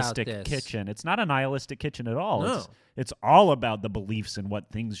about nihilistic this. kitchen. It's not a nihilistic kitchen at all. No. It's all about the beliefs and what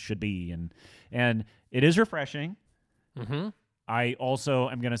things should be, and it is refreshing. Mm-hmm. I also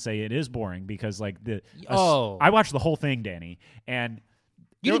am going to say it is boring because like Oh. I watched the whole thing, Danny, and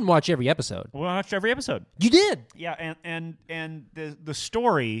You didn't watch every episode. we watched every episode. You did. Yeah, and the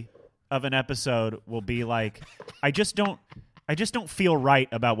story of an episode will be like, I just don't feel right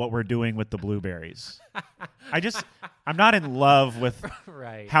about what we're doing with the blueberries. I'm not in love with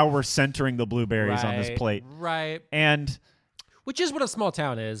Right. how we're centering the blueberries on this Right. plate. Right. And Which is what a small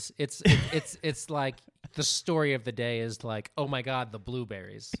town is. It's like the story of the day is like, oh my God, the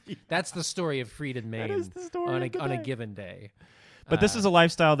blueberries. That's the story of Frieden, Maine is the story on of the a day. given day. But this is a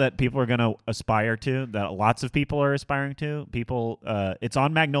lifestyle that people are going to aspire to, that lots of people are aspiring to. It's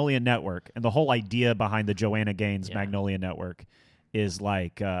on Magnolia Network, and the whole idea behind the Joanna Gaines Magnolia Network is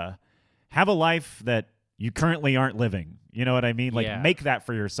like, have a life that you currently aren't living. You know what I mean? Like, Yeah. make that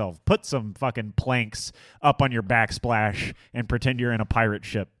for yourself. Put some fucking planks up on your backsplash and pretend you're in a pirate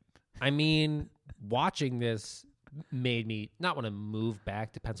ship. I mean, watching this made me not want to move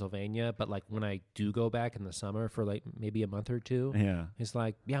back to Pennsylvania, but like when I do go back in the summer for like maybe a month or two, Yeah. it's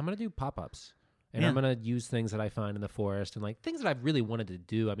like, yeah, I'm going to do pop-ups. And Yeah. I'm going to use things that I find in the forest and like things that I've really wanted to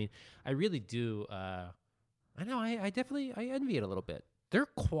do. I mean, I really do. I know I envy it a little bit. Their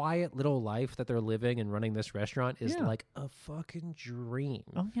quiet little life that they're living and running this restaurant is Yeah. like a fucking dream.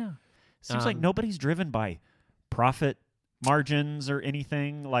 Oh, yeah. Seems like nobody's driven by profit margins or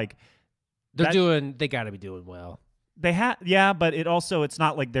anything. Like, They that- got to be doing well. they but it's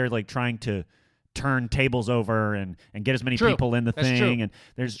not like they're like trying to turn tables over and get as many True. people in the That's thing. true. And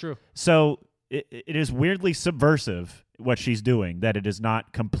there's That's true. So it is weirdly subversive what she's doing, that it is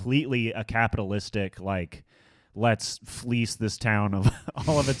not completely a capitalistic, like, let's fleece this town of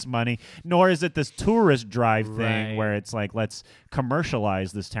all of its money, nor is it this tourist drive thing Right. where it's like, let's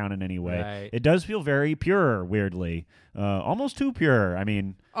commercialize this town in any way. Right. It does feel very pure, weirdly, almost too pure. I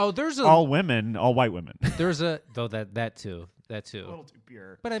mean, Oh, there's a all white women. there's a though that too. too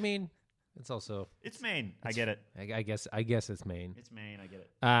pure. But I mean, it's also It's Maine. I get it. I guess it's Maine. It's Maine. I get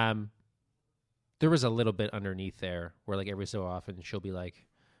it. There was a little bit underneath there where like every so often she'll be like,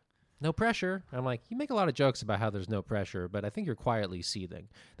 no pressure. I'm like, you make a lot of jokes about how there's no pressure, but I think you're quietly seething.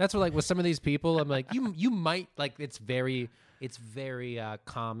 That's what, like, with some of these people, I'm like, you might, like, it's very It's very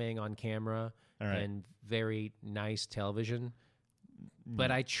calming on camera All right. and very nice television.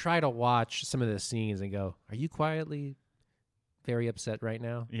 But I try to watch some of the scenes and go, are you quietly very upset right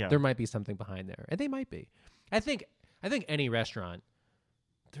now? Yeah. There might be something behind there. And they might be. I think any restaurant,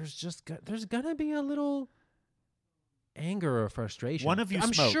 there's going to be a little anger or frustration. One of you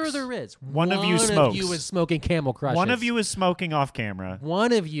I'm smokes. sure there is. One of you One smokes. of you is smoking Camel Crushes. One of you is smoking off camera.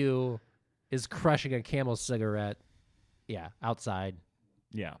 One of you is crushing a Camel cigarette. Yeah, outside.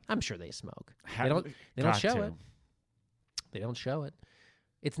 Yeah. I'm sure they smoke. Ha- They don't got show to. it. They don't show it.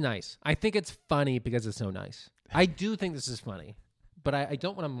 It's nice. I think it's funny because it's so nice. I do think this is funny, but I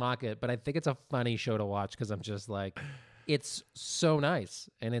don't want to mock it, but I think it's a funny show to watch because I'm just like, it's so nice.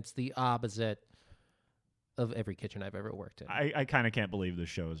 And it's the opposite of every kitchen I've ever worked in. I kind of can't believe this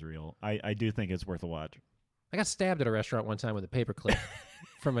show is real. I do think it's worth a watch. I got stabbed at a restaurant one time with a paperclip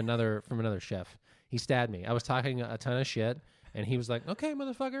from another chef. He stabbed me. I was talking a ton of shit, and he was like, "Okay,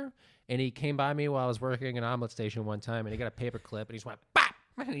 motherfucker." And he came by me while I was working an omelet station one time, and he got a paperclip, and he just went, "Bap!"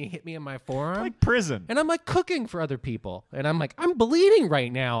 and he hit me in my forearm. Like prison. And I'm like cooking for other people, and I'm like, I'm bleeding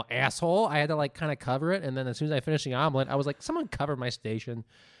right now, asshole. I had to like kind of cover it, and then as soon as I finished the omelet, I was like, someone cover my station,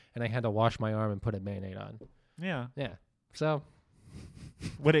 and I had to wash my arm and put a Band-Aid on. Yeah. Yeah. So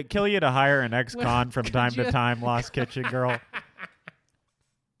Would it kill you to hire an ex-con from time to you- time, Lost Kitchen Girl?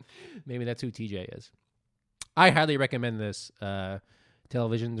 maybe that's who TJ is. I highly recommend this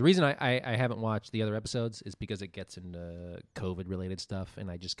television. The reason I haven't watched the other episodes is because it gets into COVID-related stuff, and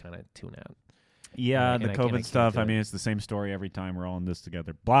I just kind of tune out. Yeah, And the I can't COVID stuff. do I it. mean, it's the same story every time. We're all in this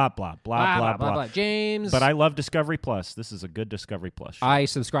together. Blah, blah, blah, blah, blah. James. But I love Discovery Plus. This is a good Discovery Plus show. I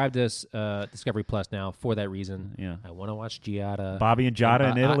subscribe to Discovery Plus now for that reason. Yeah. I want to watch Giada. Bobby and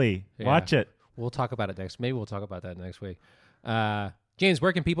Jada in I- Italy. yeah. Watch it. We'll talk about it next. Maybe we'll talk about that next week. James,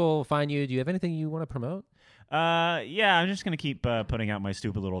 where can people find you? Do you have anything you want to promote? Yeah, I'm just going to keep putting out my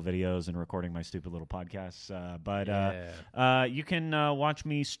stupid little videos and recording my stupid little podcasts. You can watch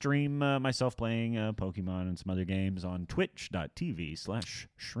me stream myself playing Pokemon and some other games on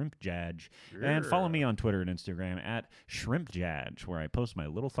twitch.tv/shrimpjadge. And follow me on Twitter and Instagram at shrimpjadge, where I post my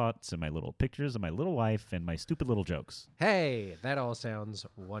little thoughts and my little pictures of my little wife and my stupid little jokes. Hey, that all sounds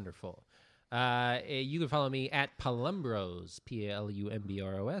wonderful. You can follow me at Palumbros,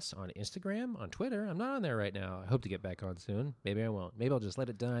 Palumbros, on Instagram, on Twitter. I'm not on there right now. I hope to get back on soon. Maybe I won't. Maybe I'll just let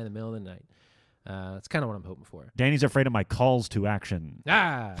it die in the middle of the night. That's kind of what I'm hoping for. Danny's afraid of my calls to action.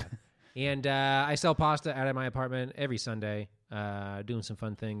 And I sell pasta out of my apartment every Sunday. Doing some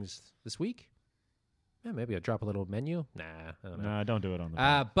fun things this week. Yeah, maybe I'll drop a little menu. Nah, I don't know. No, don't do it on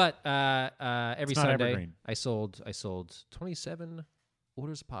the But every It's not Sunday evergreen. I sold 27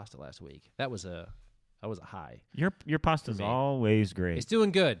 orders of pasta last week. That was a high. Your pasta's me. always great. It's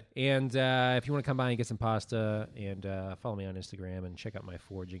doing good. And if you want to come by and get some pasta and follow me on Instagram and check out my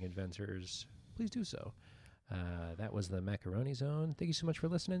foraging adventures, please do so. That was the Macaroni Zone. Thank you so much for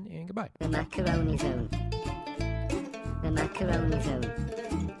listening, and goodbye. The Macaroni Zone. The Macaroni Zone.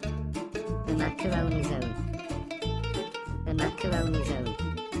 The Macaroni Zone. The Macaroni Zone.